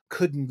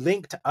 could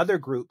link to other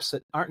groups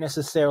that aren't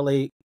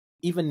necessarily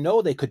even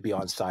know they could be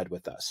on side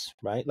with us,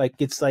 right? Like,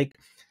 it's like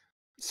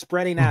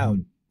spreading out,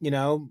 you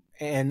know,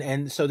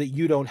 and so that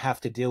you don't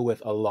have to deal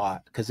with a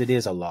lot, because it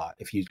is a lot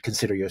if you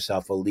consider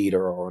yourself a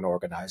leader or an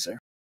organizer.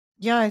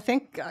 Yeah, I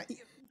think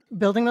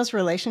building those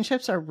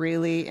relationships are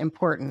really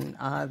important.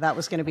 That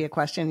was going to be a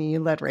question and you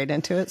led right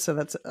into it. So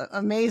that's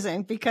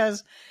amazing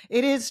because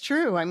it is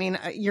true. I mean,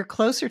 you're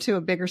closer to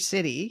a bigger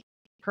city,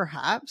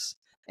 perhaps,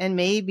 and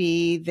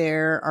maybe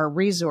there are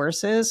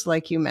resources,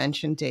 like you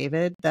mentioned,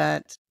 David,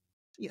 that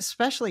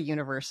especially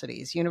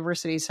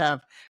universities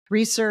have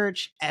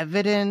research,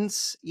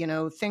 evidence,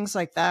 things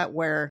like that,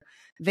 where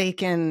they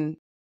can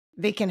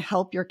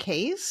help your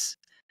case.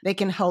 They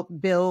can help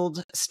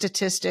build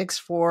statistics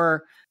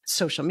for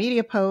social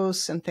media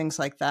posts and things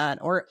like that,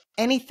 or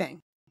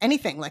anything.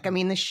 Like, I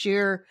mean, the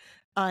sheer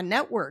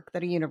network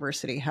that a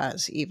university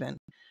has even.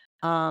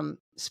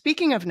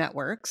 Speaking of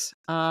networks,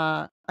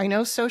 I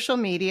know social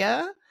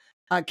media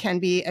can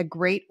be a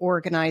great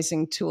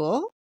organizing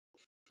tool,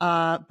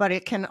 but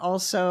it can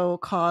also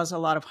cause a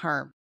lot of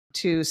harm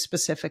to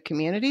specific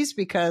communities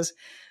because,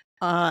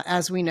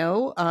 as we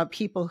know,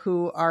 people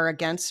who are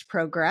against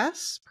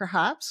progress,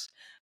 perhaps,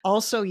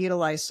 also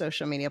utilize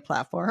social media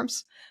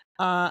platforms.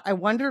 I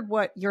wondered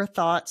what your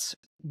thoughts,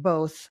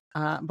 both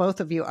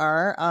of you,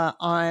 are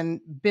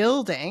on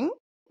building,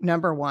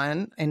 number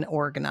one, in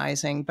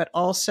organizing, but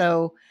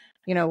also,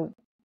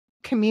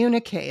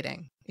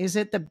 communicating. Is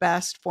it the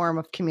best form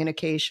of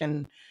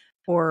communication,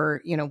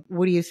 or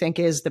what do you think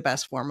is the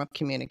best form of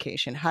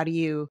communication? How do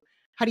you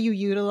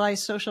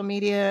utilize social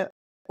media,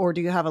 or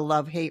do you have a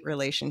love-hate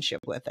relationship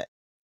with it?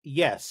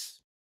 Yes.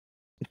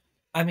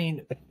 I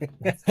mean,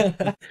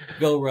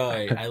 go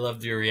Roy. I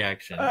loved your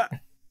reaction.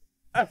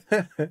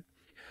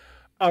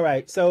 All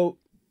right. So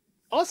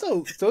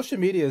also social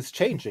media is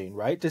changing,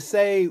 right? To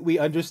say we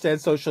understand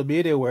social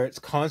media where it's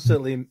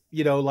constantly,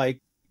 like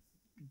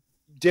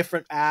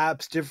different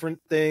apps, different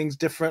things,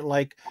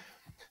 different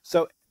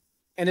so,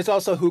 and it's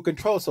also who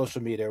controls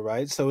social media,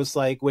 right? So it's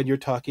like when you're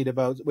trying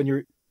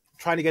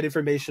to get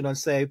information on,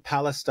 say,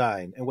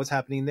 Palestine and what's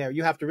happening there,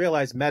 you have to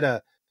realize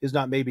Meta is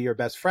not maybe your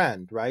best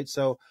friend, right?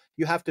 So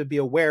you have to be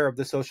aware of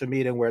the social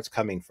media and where it's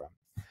coming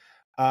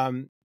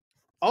from.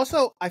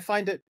 Also, I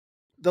find it,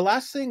 the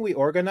last thing we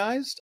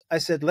organized, I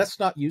said, let's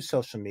not use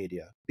social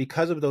media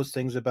because of those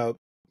things about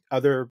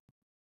the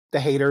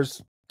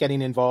haters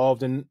getting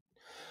involved.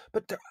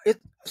 But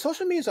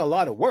social media is a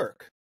lot of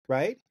work,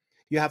 right?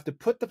 You have to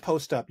put the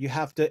post up. You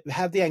have to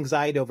have the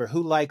anxiety over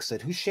who likes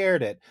it, who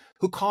shared it,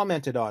 who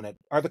commented on it.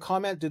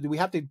 Do we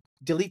have to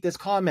delete this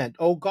comment?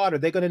 Oh God, are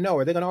they going to know?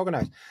 Are they going to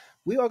organize?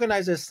 We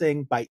organized this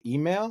thing by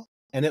email,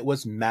 and it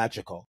was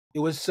magical. It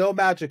was so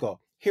magical.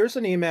 Here's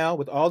an email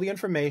with all the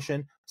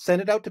information.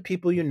 Send it out to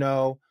people you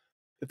know.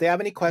 If they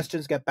have any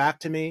questions, get back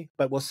to me,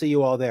 but we'll see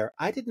you all there.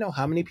 I didn't know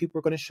how many people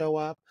were going to show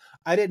up.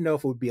 I didn't know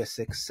if it would be a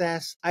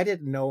success. I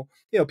didn't know,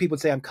 people would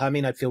say I'm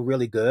coming. I'd feel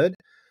really good.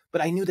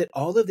 But I knew that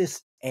all of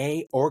this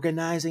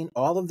organizing,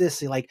 all of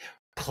this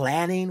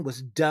planning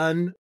was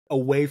done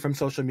away from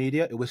social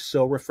media. It was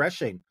so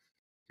refreshing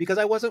because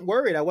I wasn't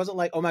worried. I wasn't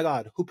like, oh my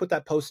God, who put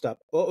that post up?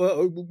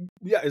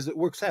 Yeah, does it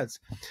work sense?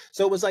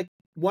 So it was like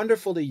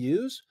wonderful to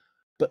use,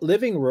 but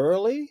living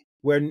rurally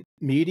where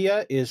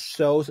media is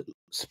so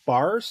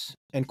sparse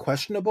and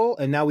questionable,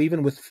 and now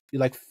even with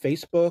like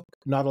Facebook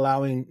not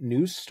allowing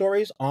news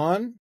stories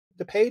on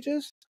the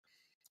pages,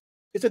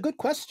 it's a good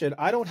question.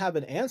 I don't have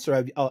an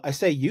answer. I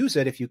say use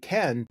it if you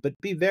can, but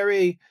be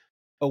very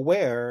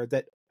aware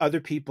that other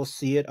people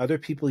see it, other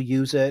people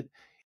use it.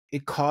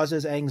 It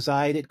causes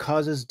anxiety. It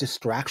causes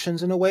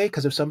distractions in a way,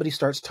 because if somebody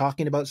starts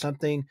talking about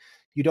something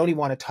you don't even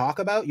want to talk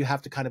about, you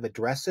have to kind of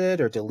address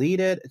it or delete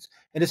it.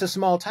 And it's a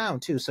small town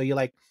too. So you're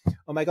like,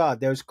 oh my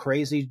God, there's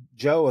crazy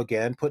Joe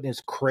again putting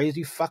his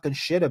crazy fucking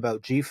shit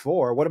about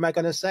G4. What am I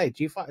going to say?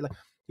 G5,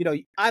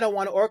 I don't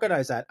want to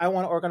organize that. I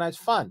want to organize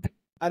fun.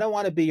 I don't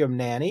want to be your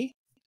nanny.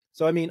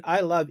 So, I mean, I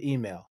love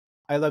email.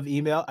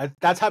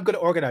 That's how I'm going to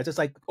organize. It's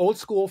like old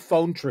school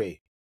phone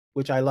tree,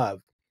 which I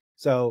love.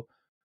 So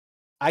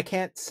I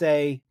can't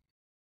say,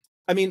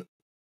 I mean,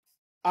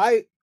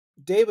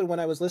 David, when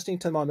I was listening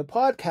to him on the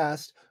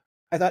podcast,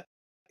 I thought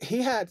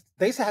they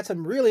had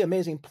some really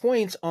amazing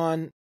points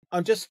on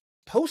just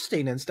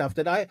posting and stuff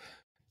that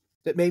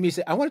made me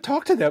say, I want to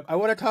talk to them.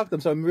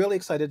 So I'm really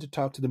excited to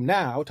talk to them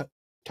now,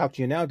 talk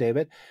to you now,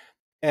 David.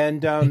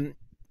 And,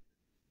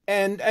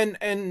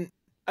 and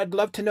I'd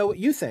love to know what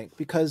you think,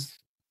 because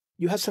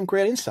you have some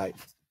great insight.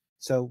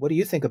 So what do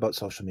you think about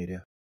social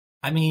media?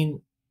 I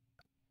mean,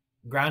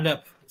 Ground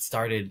Up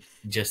started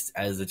just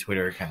as a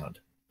Twitter account.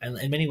 And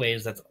in many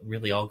ways, that's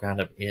really all Ground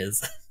Up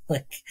is.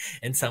 Like,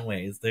 in some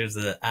ways, there's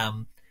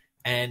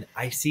and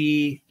I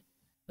see,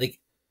 like,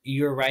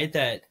 you're right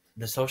that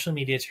the social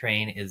media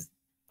train is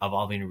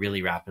evolving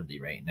really rapidly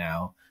right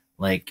now.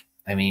 Like,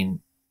 I mean,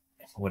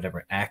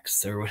 whatever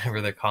X or whatever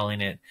they're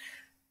calling it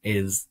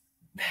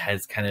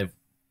has kind of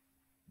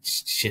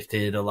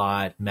shifted a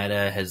lot.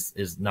 Meta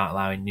is not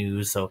allowing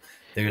news. So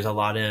there's a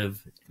lot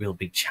of real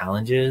big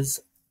challenges,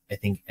 I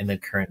think, in the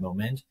current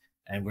moment.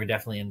 And we're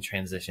definitely in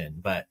transition.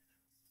 But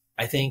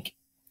I think,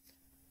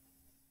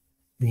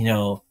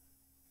 I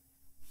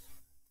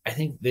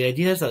think the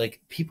idea is that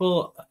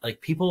people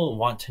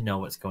want to know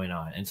what's going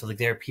on. And so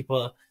there are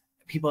people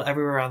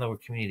everywhere around the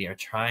community are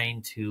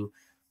trying to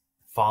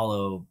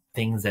follow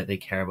things that they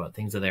care about,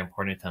 things that are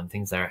important to them,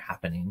 things that are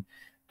happening.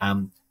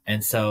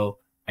 And so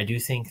I do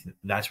think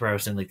that's where I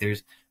was saying, like,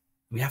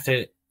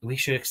 we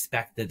should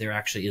expect that there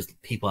actually is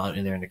people out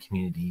in there in the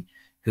community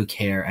who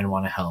care and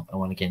want to help and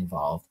want to get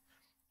involved.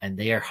 And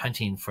they are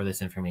hunting for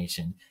this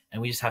information,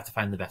 and we just have to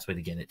find the best way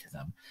to get it to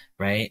them.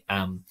 Right.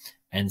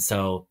 And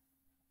so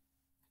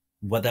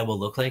what that will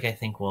look like, I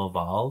think, will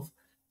evolve.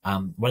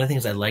 One of the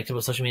things I liked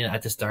about social media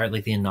at the start,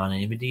 like the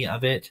anonymity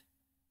of it,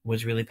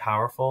 was really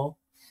powerful.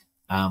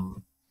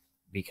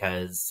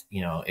 Because,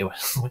 you know, it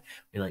was,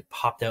 we like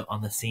popped out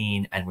on the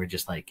scene and we're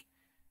just like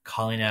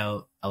calling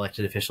out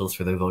elected officials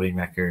for their voting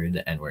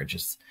record, and we're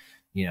just,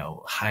 you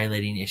know,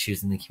 highlighting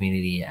issues in the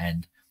community.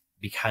 And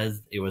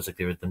because it was like,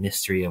 there was the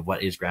mystery of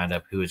what is Ground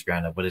Up, who is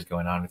Ground Up, what is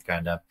going on with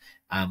Ground Up.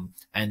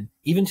 And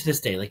even to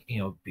this day, like, you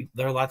know,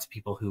 there are lots of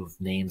people whose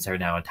names are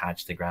now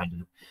attached to Ground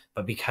Up,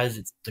 but because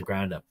it's the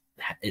Ground Up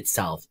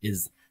itself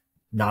is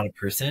not a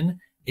person,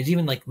 it's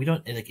even like, we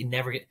don't, like, it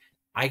never get,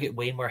 I get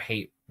way more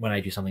hate when I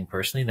do something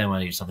personally than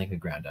when I do something with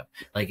Ground Up.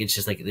 Like, it's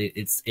just like,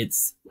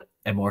 it's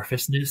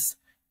amorphousness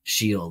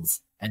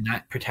shields, and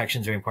that protection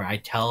is very important. I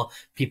tell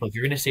people, if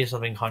you're going to say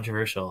something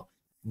controversial,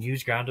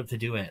 use Ground Up to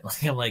do it.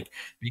 Like, I'm like,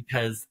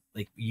 because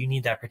like you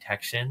need that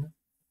protection,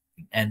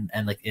 and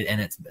like, and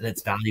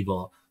it's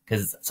valuable,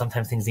 because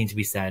sometimes things need to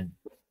be said,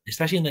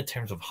 especially in the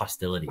terms of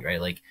hostility,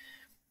 right? Like,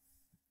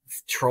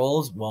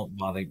 trolls won't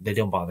bother, they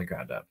don't bother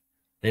Ground Up.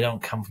 They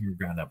don't come from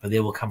Ground Up, but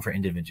they will come for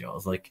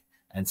individuals. Like,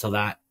 and so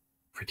that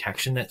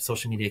protection that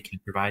social media can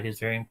provide is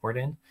very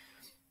important.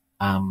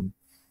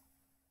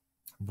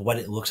 What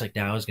it looks like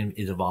now is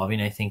evolving,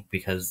 I think,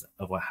 because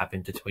of what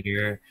happened to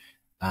Twitter,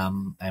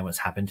 and what's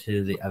happened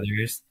to the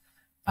others.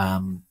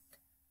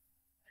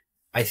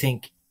 I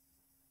think,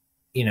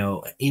 you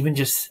know, even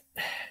just,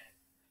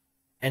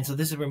 and so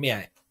this is where me,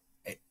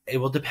 it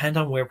will depend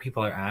on where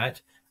people are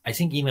at. I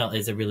think email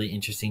is a really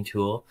interesting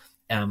tool.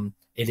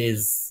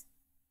 It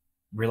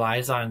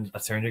relies on a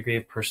certain degree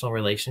of personal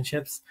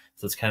relationships.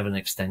 So it's kind of an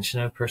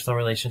extension of personal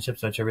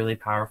relationships, which are really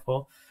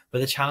powerful. But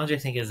the challenge, I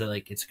think, is that,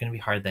 like, it's going to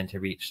be hard then to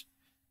reach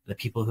the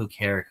people who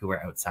care, who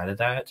are outside of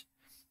that,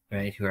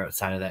 right? Who are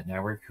outside of that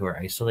network, who are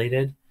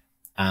isolated.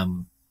 I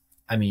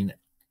mean,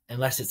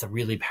 unless it's a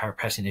really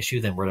pressing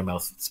issue, then word of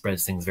mouth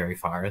spreads things very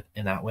far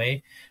in that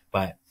way.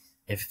 But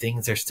if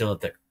things are still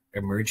at the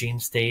emerging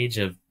stage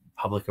of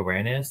public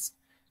awareness,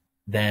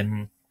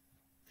 then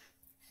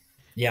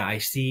yeah, I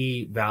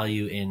see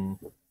value in,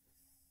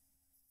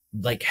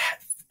 like,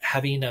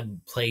 having a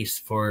place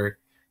for,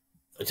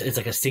 it's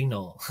like a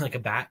signal, like a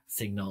bat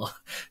signal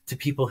to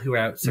people who are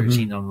out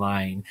searching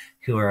online,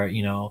 who are,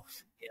 you know,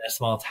 in a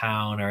small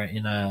town or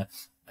on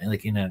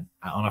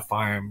a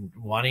farm,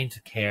 wanting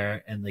to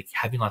care and like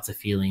having lots of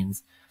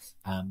feelings.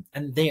 And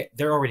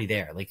they're already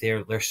there. Like,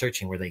 they're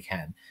searching where they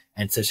can.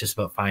 And so it's just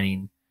about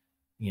finding,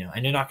 you know,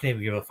 and you're not going to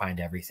be able to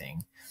find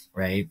everything,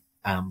 right?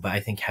 But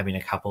I think having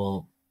a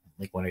couple,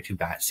 like one or two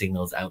bat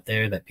signals out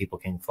there that people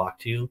can flock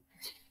to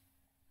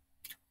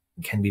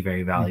can be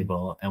very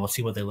valuable. And we'll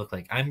see what they look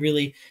like. I'm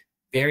really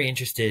very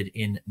interested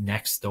in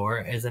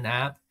Nextdoor as an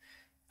app,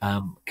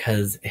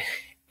 because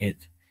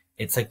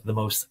it's like the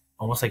most,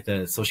 almost like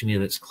the social media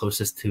that's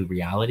closest to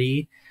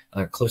reality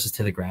or closest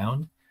to the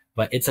ground,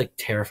 but it's like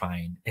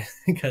terrifying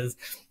because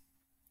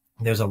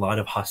there's a lot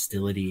of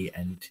hostility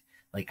and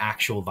like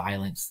actual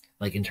violence,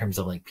 like in terms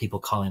of like people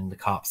calling the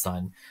cops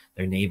on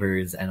their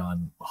neighbors and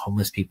on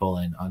homeless people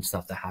and on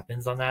stuff that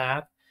happens on that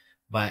app.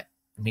 But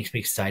it makes me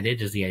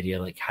excited is the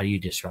idea, like, how do you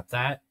disrupt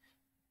that?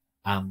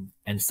 And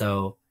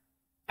so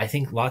I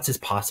think lots is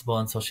possible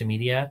on social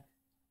media.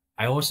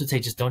 I always would say,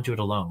 just don't do it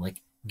alone.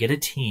 Like, get a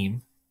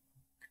team,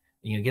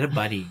 you know, get a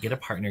buddy, get a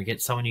partner,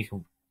 get someone you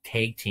can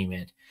tag team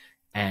it,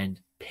 and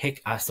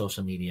pick a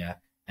social media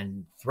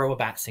and throw a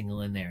bat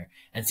signal in there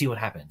and see what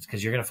happens.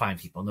 Because you're going to find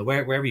people. And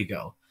wherever you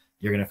go,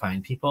 you're going to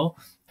find people,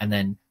 and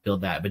then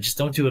build that. But just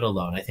don't do it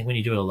alone. I think when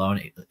you do it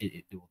alone,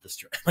 it will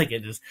destroy. Like,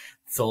 it is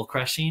soul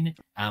crushing.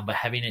 But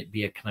having it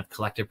be a kind of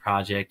collective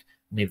project,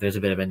 maybe there's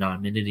a bit of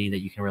anonymity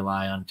that you can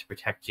rely on to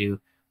protect you.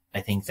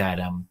 I think that,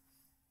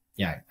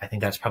 I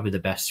think that's probably the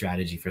best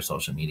strategy for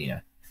social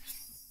media.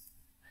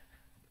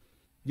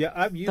 Yeah,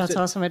 I've used That's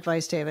awesome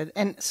advice, David.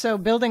 And so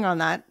building on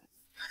that,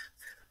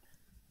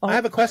 I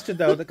have a question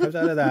though that comes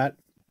out of that.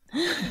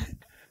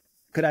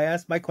 Could I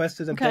ask my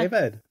question of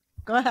David?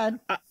 Go ahead.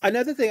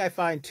 Another thing I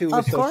find too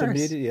with social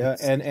media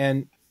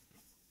and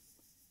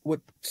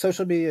what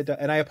social media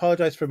and I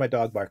apologize for my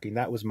dog barking.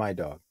 That was my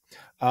dog.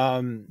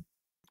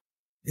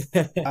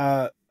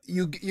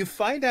 You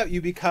find out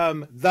you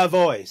become the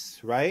voice,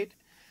 right?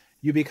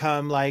 You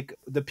become like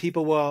the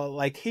people will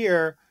like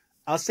here.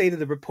 I'll say to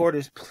the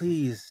reporters,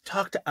 please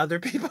talk to other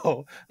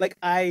people. Like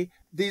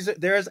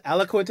they're as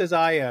eloquent as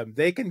I am.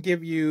 They can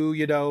give you,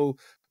 you know,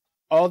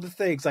 all the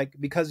things, like,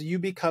 because you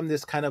become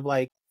this kind of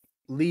like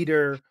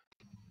leader,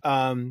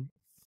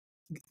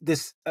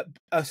 this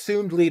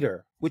assumed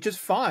leader, which is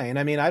fine.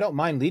 I mean, I don't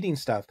mind leading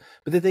stuff,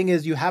 but the thing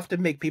is, you have to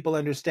make people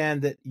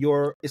understand that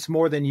it's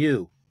more than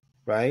you,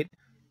 right?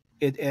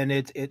 It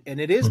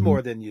is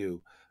more than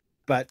you.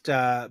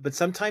 But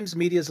sometimes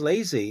media is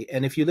lazy,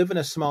 and if you live in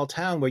a small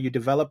town where you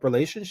develop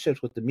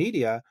relationships with the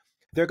media,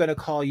 they're going to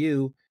call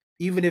you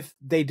even if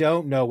they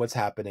don't know what's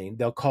happening.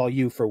 They'll call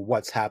you for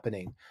what's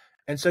happening.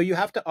 And so you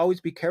have to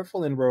always be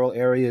careful in rural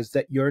areas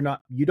that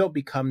you don't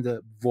become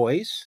the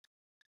voice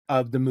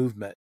of the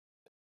movement.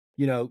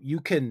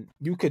 You can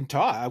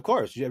talk, of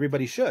course,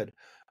 everybody should.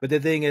 But the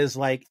thing is,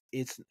 like,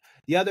 it's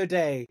the other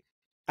day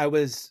I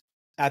was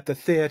at the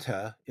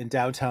theater in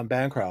downtown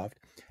Bancroft,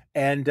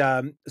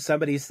 and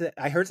somebody said,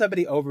 I heard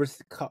somebody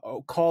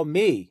call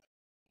me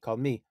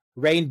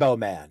Rainbow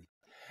Man.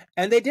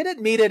 And they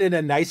didn't mean it in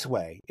a nice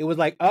way. It was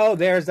like, oh,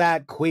 there's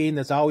that queen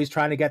that's always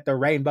trying to get the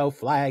rainbow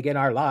flag in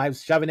our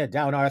lives, shoving it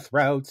down our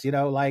throats,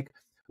 like,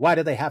 why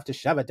do they have to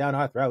shove it down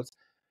our throats?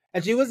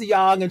 And she was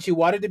young and she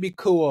wanted to be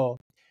cool.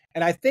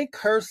 And I think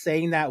her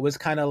saying that was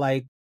kind of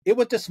like, it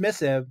was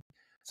dismissive.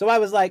 So I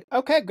was like,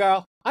 okay,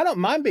 girl, I don't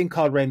mind being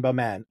called Rainbow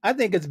Man. I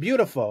think it's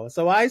beautiful.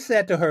 So I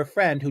said to her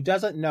friend who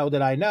doesn't know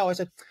that I know, I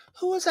said,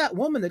 who was that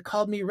woman that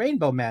called me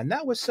Rainbow Man?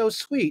 That was so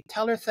sweet.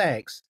 Tell her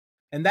thanks.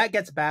 And that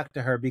gets back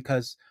to her,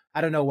 because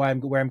I don't know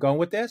where I'm going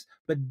with this,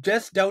 but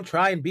just don't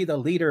try and be the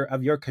leader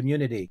of your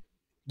community.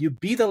 You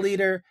be the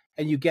leader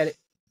and you get it.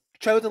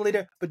 Chose the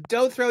leader, but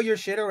don't throw your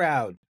shit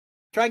around.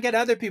 Try and get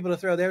other people to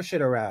throw their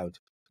shit around.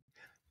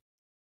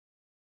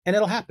 And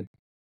it'll happen.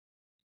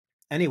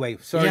 Anyway,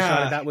 sorry,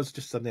 Shauna, that was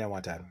just something I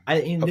want to add.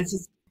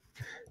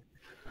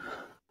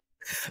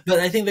 But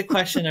I think the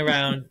question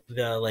around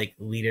the like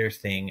leader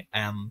thing,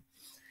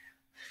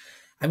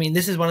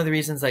 this is one of the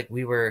reasons like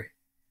we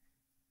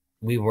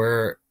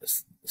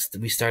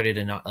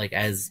started like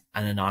as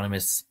an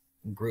anonymous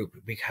group,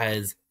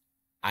 because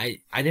I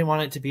didn't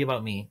want it to be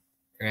about me,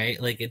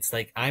 right? Like, it's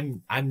like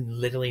I'm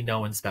literally no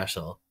one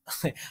special.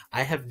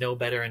 I have no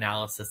better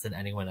analysis than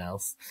anyone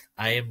else.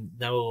 I am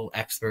no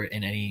expert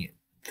in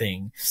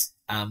anything.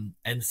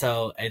 And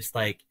so it's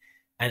like,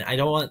 and I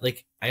don't want,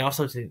 like, I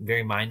also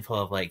very mindful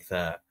of like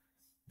the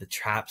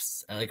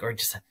traps, like, or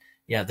just,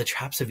 yeah, the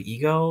traps of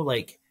ego,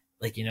 like,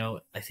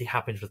 I see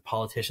happens with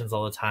politicians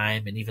all the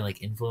time, and even like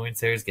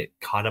influencers get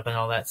caught up in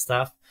all that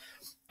stuff.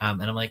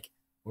 And I'm like,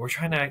 we're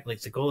trying to,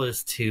 like, the goal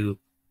is to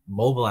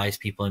mobilize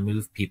people and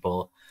move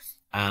people.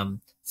 But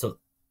I'm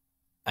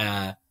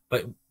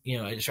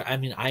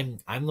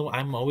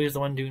always the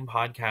one doing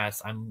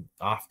podcasts. I'm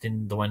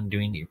often the one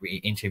doing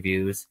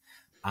interviews.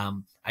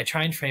 I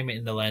try and frame it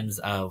in the lens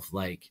of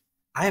like,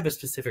 I have a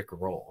specific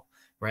role,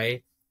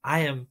 right? I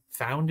am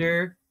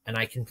founder, and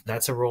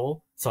that's a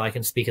role. So I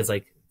can speak as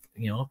like,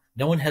 no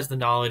one has the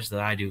knowledge that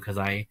I do because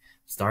I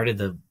started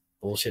the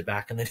bullshit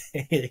back in the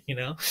day,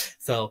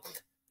 So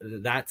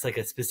that's like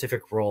a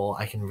specific role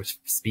I can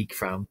speak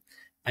from.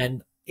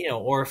 And,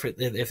 or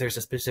if there's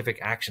a specific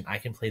action, I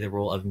can play the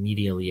role of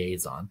media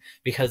liaison,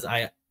 because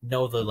I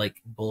know the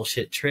like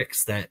bullshit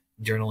tricks that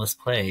journalists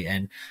play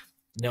and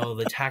know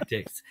the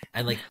tactics,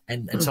 and like,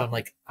 and so I'm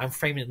like, I'm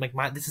framing it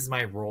like this is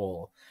my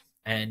role.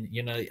 And,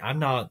 I'm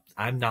not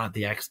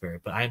the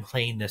expert, but I'm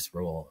playing this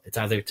role. It's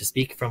either to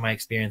speak from my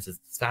experience as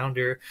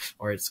founder,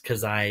 or it's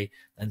because I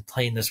am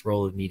playing this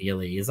role of media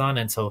liaison.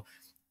 And so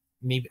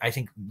maybe I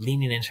think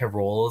leaning into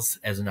roles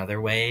as another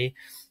way,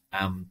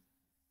 to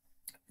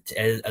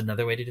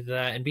do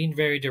that, and being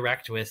very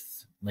direct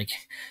with, like,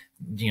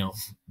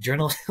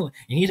 journalists.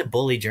 You need to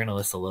bully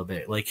journalists a little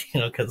bit, like,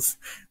 because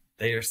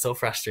they are so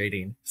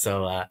frustrating.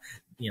 So,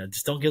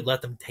 just don't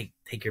let them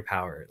take your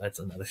power. That's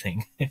another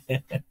thing.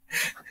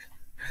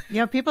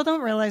 Yeah, people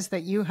don't realize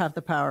that you have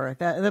the power.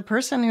 That the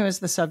person who is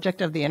the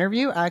subject of the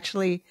interview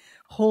actually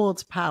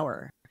holds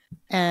power.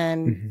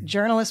 And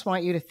journalists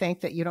want you to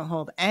think that you don't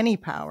hold any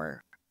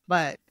power,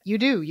 but you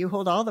do. You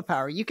hold all the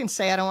power. You can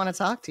say, I don't want to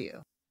talk to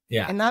you.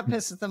 Yeah. And that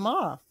pisses them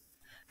off.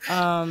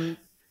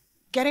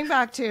 Getting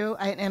back to,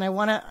 and I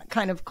want to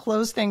kind of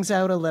close things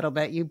out a little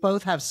bit. You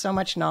both have so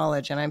much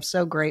knowledge, and I'm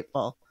so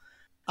grateful.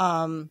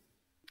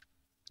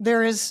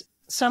 There is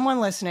someone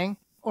listening,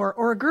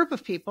 or a group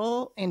of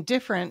people in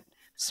different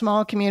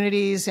small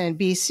communities in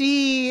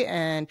BC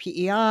and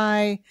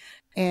PEI,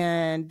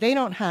 and they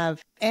don't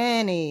have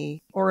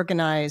any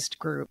organized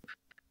group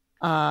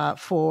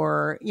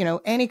for,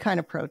 any kind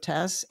of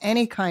protests,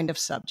 any kind of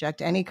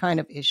subject, any kind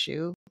of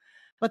issue,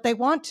 but they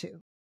want to.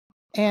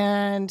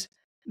 And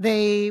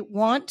they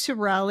want to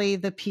rally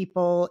the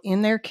people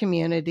in their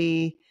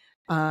community.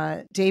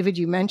 David,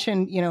 you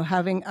mentioned,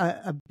 having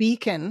a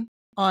beacon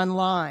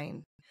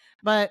online,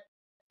 but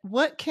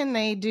what can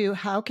they do?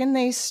 How can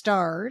they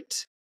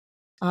start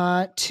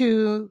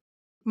to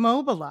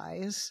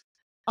mobilize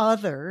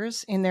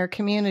others in their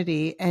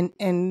community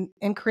and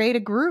create a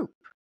group?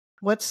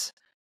 What's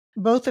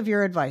both of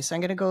your advice? I'm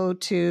going to go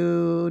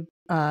to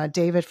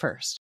David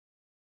first.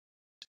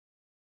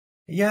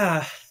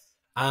 Yeah.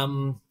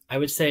 I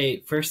would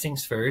say first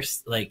things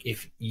first, like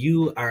if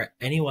you are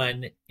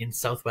anyone in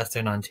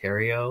Southwestern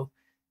Ontario,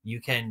 you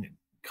can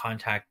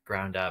contact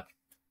Ground Up,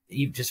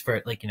 just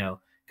for like,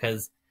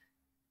 because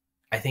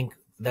I think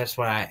that's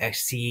what I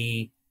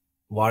see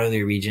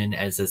Waterloo region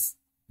as this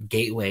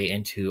gateway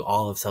into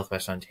all of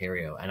Southwest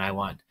Ontario. And I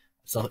want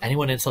So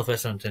anyone in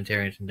Southwest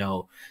Ontario to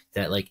know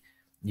that like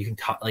you can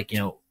talk, like, you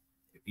know,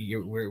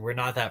 we're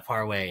not that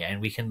far away,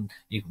 and you can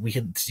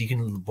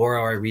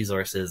borrow our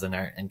resources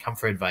and come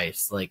for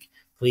advice. Like,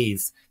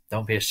 please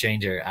don't be a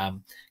stranger.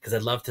 Because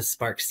I'd love to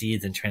spark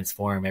seeds and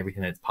transform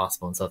everything that's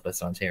possible in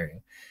Southwest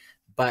Ontario.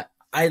 But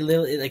I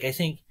literally, like, I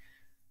think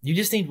you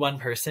just need one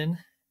person,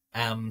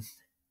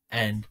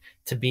 and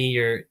to be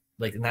your,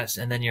 like,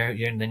 and then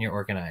you're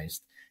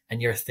organized,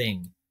 and you're a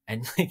thing,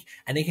 and like,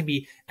 and it can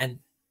be, and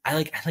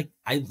I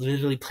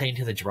literally play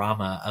into the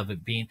drama of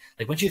it being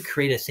like, once you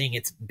create a thing,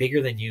 it's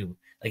bigger than you.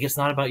 Like, it's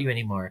not about you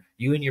anymore.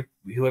 You and your,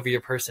 whoever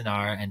your person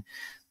are, and,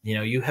 you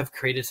know, you have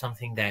created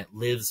something that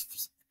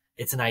lives.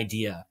 It's an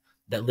idea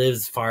that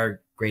lives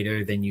far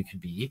greater than you could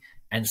be,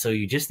 and so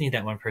you just need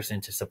that one person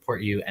to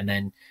support you. And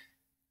then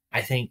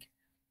I think,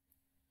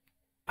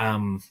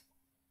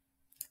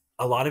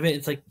 a lot of it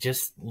is like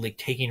just like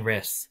taking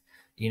risks,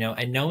 you know,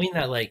 and knowing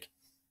that like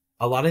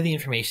a lot of the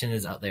information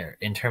is out there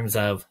in terms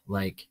of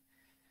like,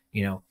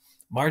 you know,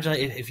 marginal.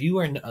 If you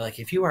are like,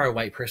 if you are a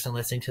white person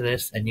listening to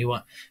this and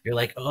you're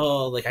like,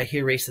 oh, like I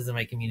hear racism in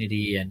my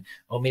community, and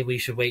oh, maybe we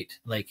should wait,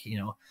 like, you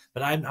know,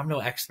 but I'm no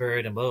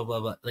expert and blah blah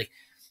blah. Like,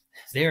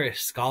 there is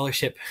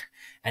scholarship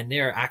and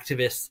there are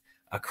activists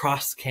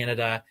across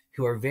Canada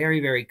who are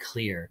very, very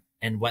clear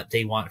in what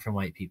they want from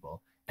white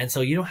people. And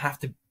so you don't have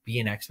to be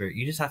an expert.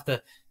 You just have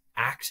to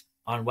act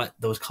on what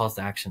those calls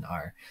to action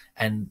are.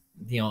 And,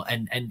 you know,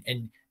 and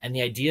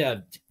the idea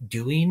of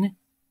doing,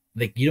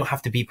 like, you don't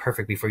have to be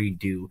perfect before you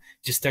do.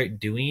 Just start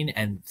doing,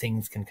 and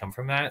things can come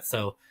from that.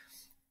 So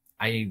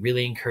I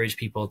really encourage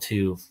people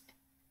to,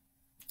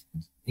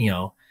 you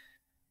know,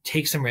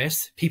 take some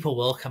risks. People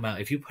will come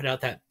out. If you put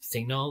out that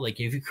signal, like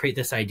if you create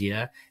this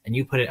idea and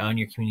you put it out in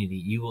your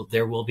community,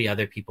 there will be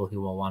other people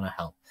who will want to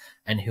help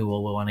and who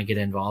will want to get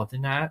involved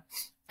in that.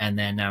 And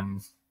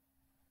then,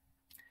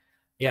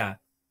 yeah,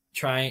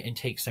 try and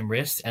take some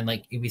risks. And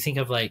like, if we think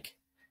of like,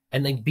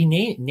 and like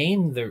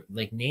name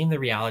the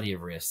reality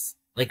of risks.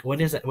 Like, what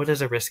is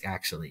a risk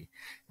actually?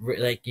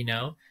 Like, you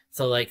know,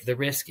 so like the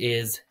risk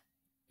is,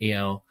 you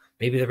know,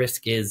 maybe the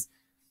risk is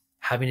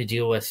having to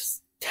deal with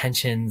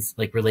tensions,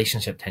 like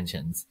relationship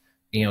tensions,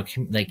 you know,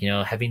 like, you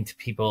know, having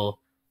people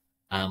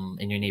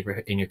in your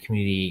neighborhood, in your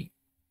community,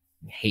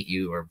 hate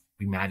you or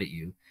be mad at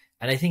you.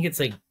 And I think it's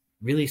like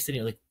really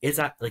sitting, like, is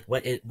that like,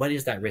 what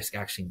does that risk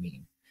actually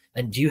mean?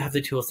 And do you have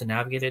the tools to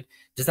navigate it?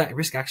 Does that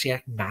risk actually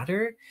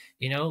matter?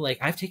 You know, like,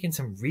 I've taken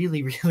some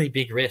really, really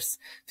big risks.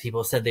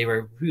 People said they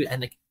were rude,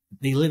 and like,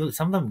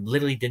 some of them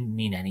literally didn't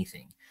mean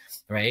anything,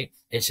 right?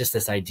 It's just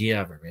this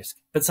idea of a risk.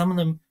 But some of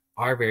them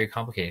are very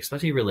complicated,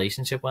 especially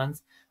relationship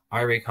ones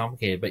are very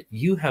complicated. But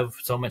you have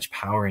so much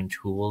power and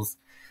tools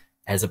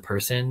as a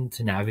person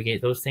to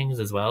navigate those things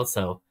as well.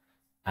 So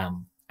I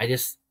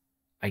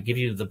give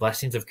you the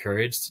blessings of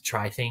courage to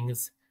try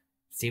things,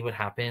 see what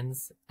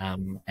happens,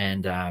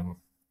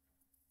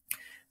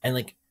 and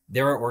like,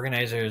 there are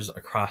organizers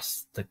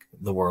across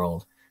the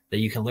world that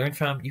you can learn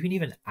from. You can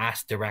even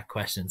ask direct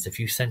questions. If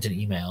you send an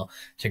email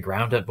to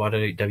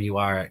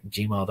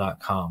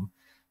groundupwr@gmail.com,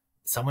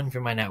 someone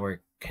from my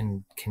network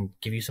can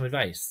give you some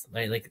advice.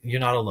 Like you're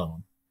not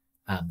alone.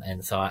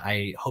 And so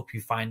I hope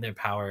you find their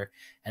power.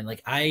 And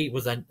like, I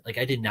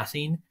did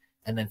nothing.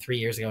 And then 3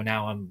 years ago,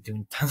 now I'm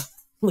doing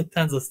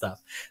tons of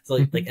stuff. So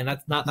like, and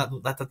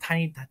that's a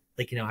tiny,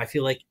 like, you know, I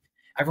feel like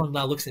everyone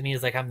now looks at me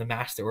as like I'm the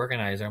master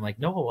organizer. I'm like,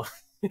 no,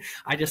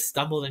 I just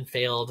stumbled and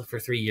failed for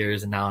 3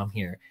 years, and now I'm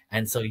here.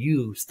 And so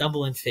you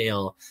stumble and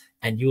fail,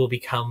 and you will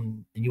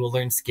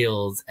learn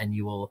skills, and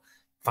you will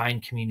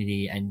find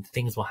community, and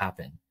things will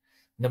happen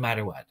no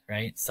matter what.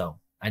 Right.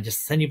 So I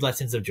just send you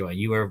blessings of joy.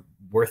 You are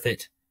worth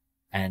it.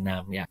 And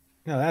yeah.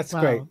 No, that's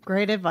great.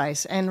 Great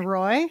advice. And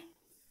Roy?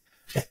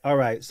 All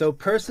right. So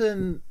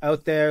person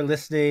out there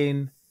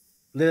listening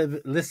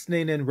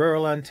in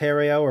rural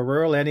Ontario or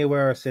rural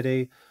anywhere or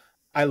city,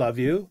 I love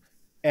you.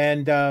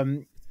 And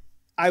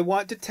I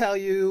want to tell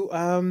you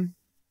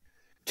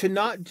to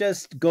not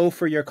just go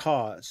for your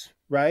cause,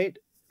 right?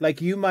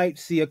 Like, you might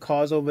see a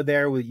cause over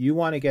there that you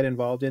want to get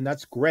involved in.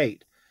 That's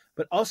great.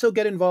 But also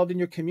get involved in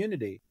your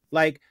community.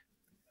 Like,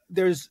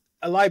 there's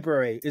a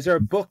library. Is there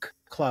a book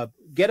club?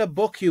 Get a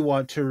book you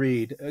want to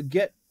read.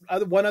 Get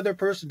one other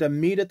person to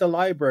meet at the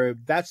library.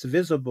 That's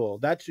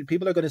visible.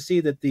 People are going to see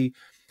that the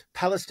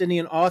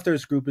Palestinian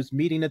authors group is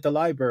meeting at the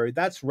library.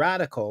 That's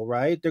radical,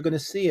 right? They're going to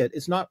see it.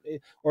 It's not,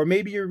 or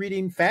maybe you're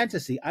reading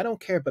fantasy. I don't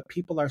care, but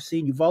people are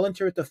seeing you.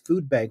 Volunteer at the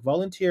food bank,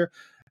 volunteer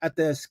at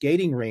the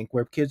skating rink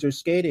where kids are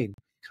skating.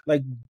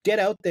 Like, get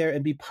out there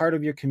and be part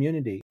of your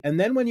community. And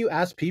then when you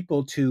ask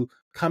people to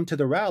come to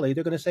the rally,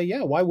 they're going to say,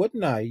 yeah, why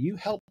wouldn't I? You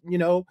help, you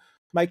know,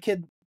 my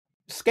kid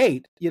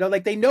skate, you know,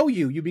 like, they know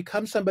you. You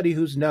become somebody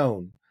who's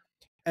known.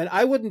 And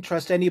I wouldn't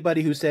trust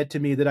anybody who said to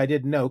me that I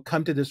didn't know,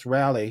 come to this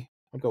rally.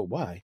 I'd go,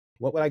 why?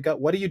 What would I go?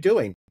 What are you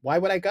doing? Why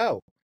would I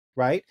go?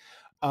 Right?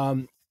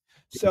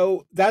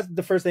 So that's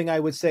the first thing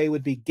I would say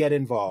would be get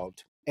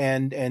involved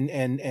and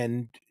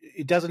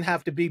it doesn't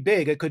have to be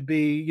big. It could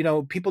be, you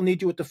know, people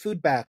need you at the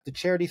food bank, the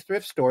charity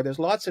thrift store. There's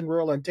lots in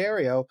rural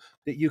Ontario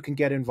that you can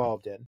get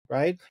involved in,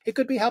 right? It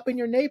could be helping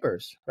your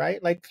neighbors,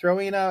 right? Like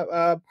throwing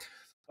a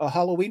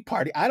Halloween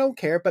party. I don't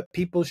care, but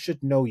people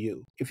should know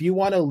you. If you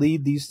want to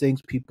lead these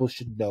things, people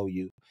should know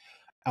you.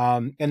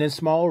 And in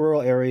small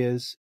rural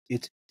areas,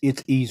 it's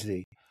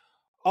easy.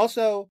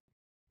 Also,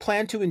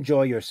 plan to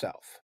enjoy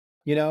yourself.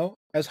 You know,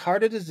 as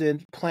hard as it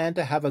is, plan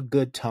to have a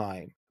good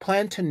time.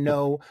 Plan to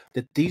know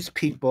that these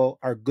people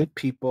are good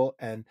people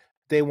and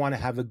they want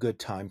to have a good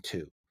time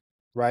too,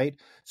 right?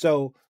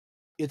 So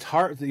it's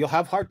hard. You'll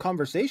have hard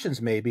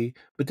conversations maybe,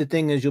 but the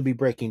thing is you'll be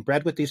breaking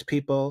bread with these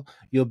people.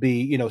 You'll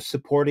be, you know,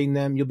 supporting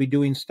them. You'll be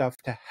doing stuff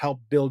to help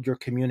build your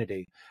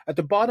community. At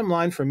the bottom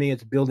line for me,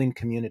 it's building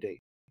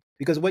community.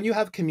 Because when you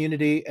have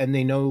community and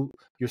they know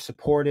you're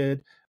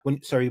supported,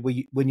 when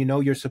you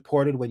know you're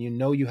supported, when you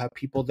know you have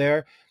people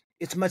there,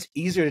 it's much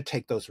easier to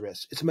take those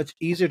risks. It's much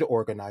easier to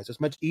organize. It's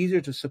much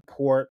easier to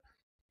support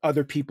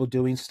other people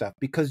doing stuff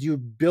because you're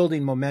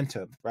building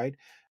momentum, right?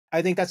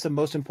 I think that's the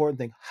most important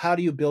thing. How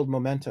do you build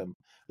momentum?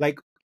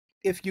 Like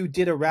if you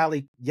did a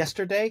rally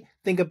yesterday,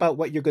 think about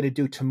what you're going to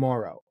do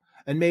tomorrow.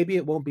 And maybe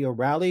it won't be a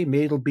rally.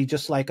 Maybe it'll be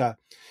just like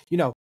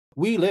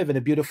we live in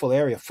a beautiful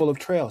area full of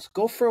trails.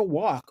 Go for a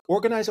walk.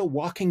 Organize a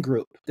walking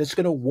group that's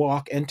going to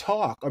walk and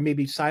talk or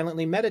maybe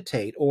silently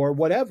meditate or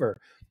whatever.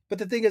 But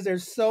the thing is,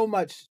 there's so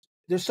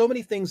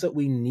many things that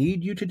we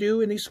need you to do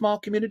in these small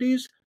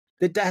communities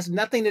that has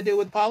nothing to do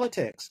with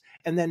politics.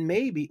 And then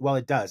maybe, well,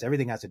 it does.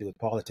 Everything has to do with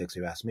politics,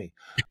 you ask me.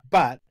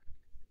 But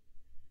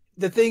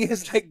the thing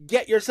is, like,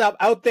 get yourself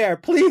out there,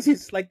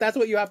 please. Like, that's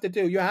what you have to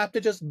do. You have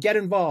to just get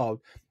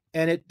involved.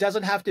 And it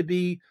doesn't have to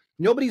be,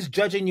 nobody's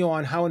judging you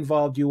on how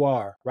involved you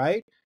are,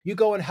 right? You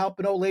go and help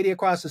an old lady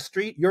across the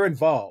street, you're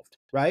involved,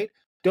 right?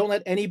 Don't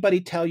let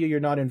anybody tell you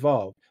you're not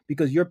involved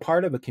because you're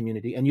part of a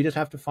community and you just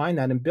have to find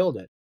that and build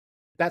it.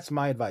 That's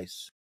my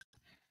advice.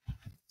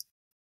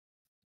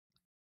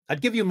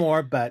 I'd give you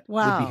more, but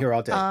we'd be here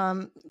all day.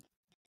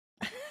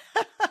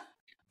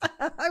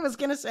 I was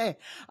going to say,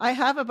 I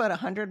have about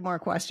 100 more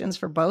questions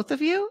for both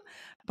of you.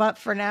 But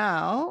for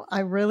now, I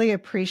really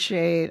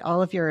appreciate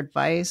all of your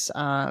advice.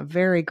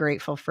 Very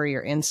grateful for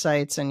your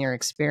insights and your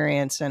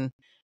experience and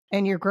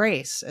your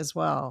grace as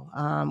well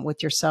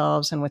with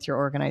yourselves and with your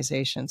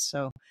organizations.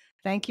 So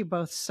thank you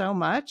both so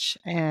much.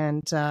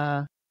 And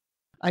I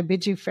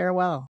bid you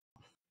farewell.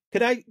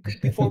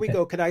 Before we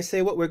go, could I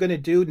say what we're going to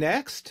do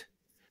next?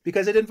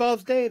 Because it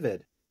involves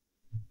David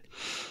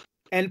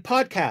and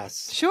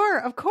podcasts. Sure,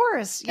 of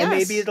course. Yes. And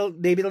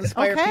maybe it'll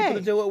inspire people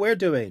to do what we're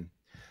doing.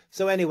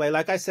 So anyway,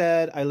 like I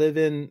said, I live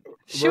in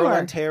rural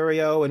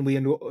Ontario, and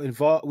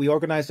we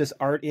organized this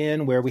art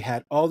in where we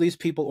had all these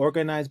people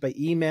organized by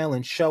email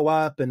and show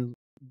up, and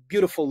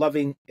beautiful,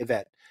 loving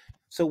event.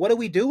 So what do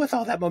we do with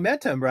all that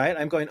momentum, right?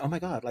 I'm going, oh my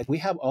God, like we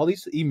have all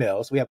these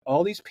emails, we have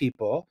all these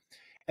people.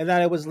 And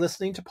then I was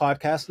listening to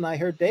podcasts and I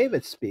heard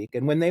David speak.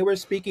 And when they were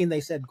speaking, they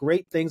said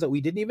great things that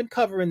we didn't even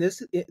cover in this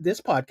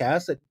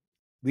podcast that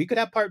we could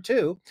have part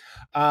two.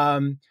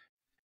 And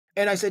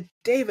I said,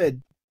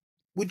 David,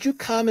 would you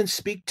come and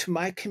speak to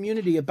my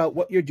community about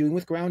what you're doing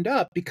with Ground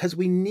Up? Because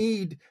we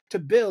need to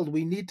build,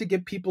 we need to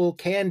give people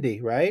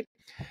candy, right?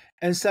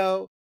 And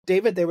so,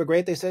 David, they were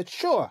great. They said,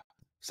 sure.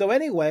 So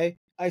anyway,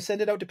 I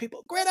sent it out to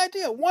people. Great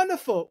idea.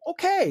 Wonderful.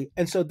 Okay.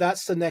 And so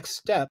that's the next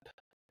step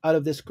out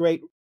of this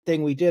great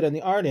thing we did on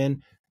the art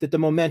in, that the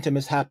momentum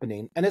is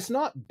happening. And it's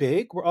not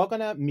big. We're all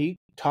going to meet,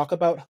 talk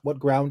about what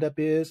Ground Up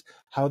is,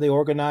 how they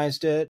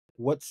organized it,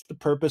 what's the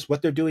purpose,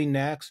 what they're doing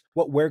next,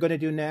 what we're going to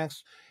do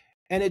next.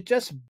 And it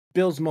just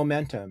builds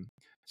momentum.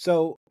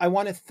 So I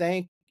want to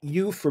thank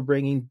you for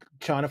bringing,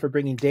 Shauna, for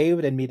bringing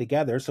David and me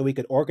together so we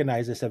could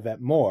organize this event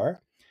more.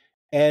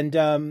 And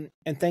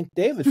thank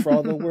David for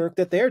all the work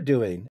that they're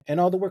doing and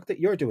all the work that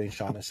you're doing,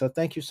 Shauna. So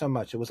thank you so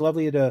much. It was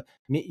lovely to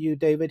meet you,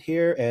 David,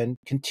 here, and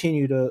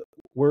continue to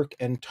work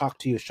and talk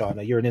to you,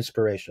 Shauna. You're an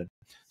inspiration.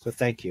 So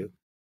thank you.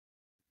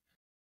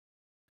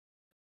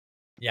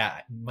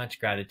 Yeah, much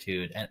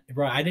gratitude. And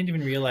bro, I didn't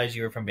even realize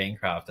you were from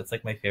Bancroft. That's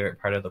like my favorite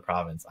part of the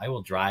province. I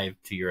will drive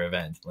to your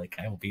event. Like,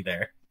 I will be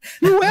there.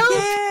 You will?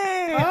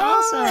 Yay!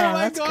 Awesome. Oh my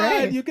That's God.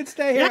 great. You can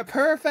stay here. Yeah.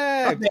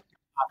 Perfect.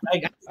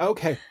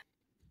 Okay.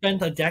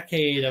 Spent a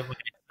decade of my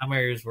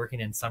summers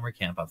working in summer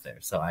camp up there,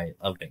 so I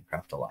love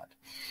Bancroft a lot.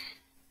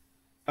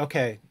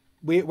 Okay,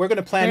 we're going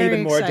to plan Very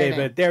even more, exciting.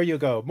 David. There you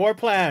go, more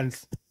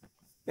plans.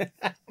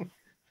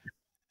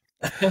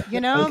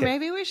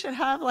 Maybe we should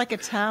have like a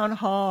town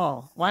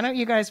hall. Why don't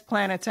you guys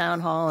plan a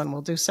town hall and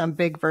we'll do some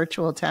big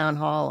virtual town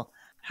hall,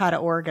 how to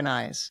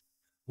organize.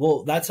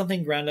 Well, that's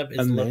something Ground Up is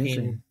Amazing.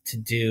 looking to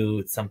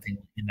do, something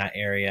in that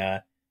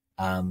area.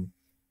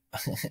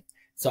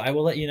 So I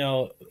will let you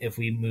know if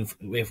we move,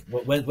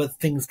 when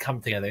things come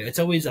together. It's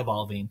always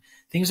evolving.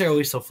 Things are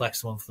always so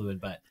flexible and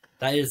fluid, but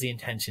that is the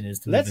intention, is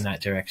to move in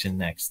that direction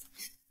next.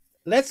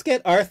 Let's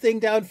get our thing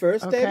down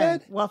first, Okay.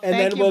 David. Well, and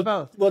thank then you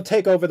both. we'll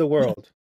take over the world.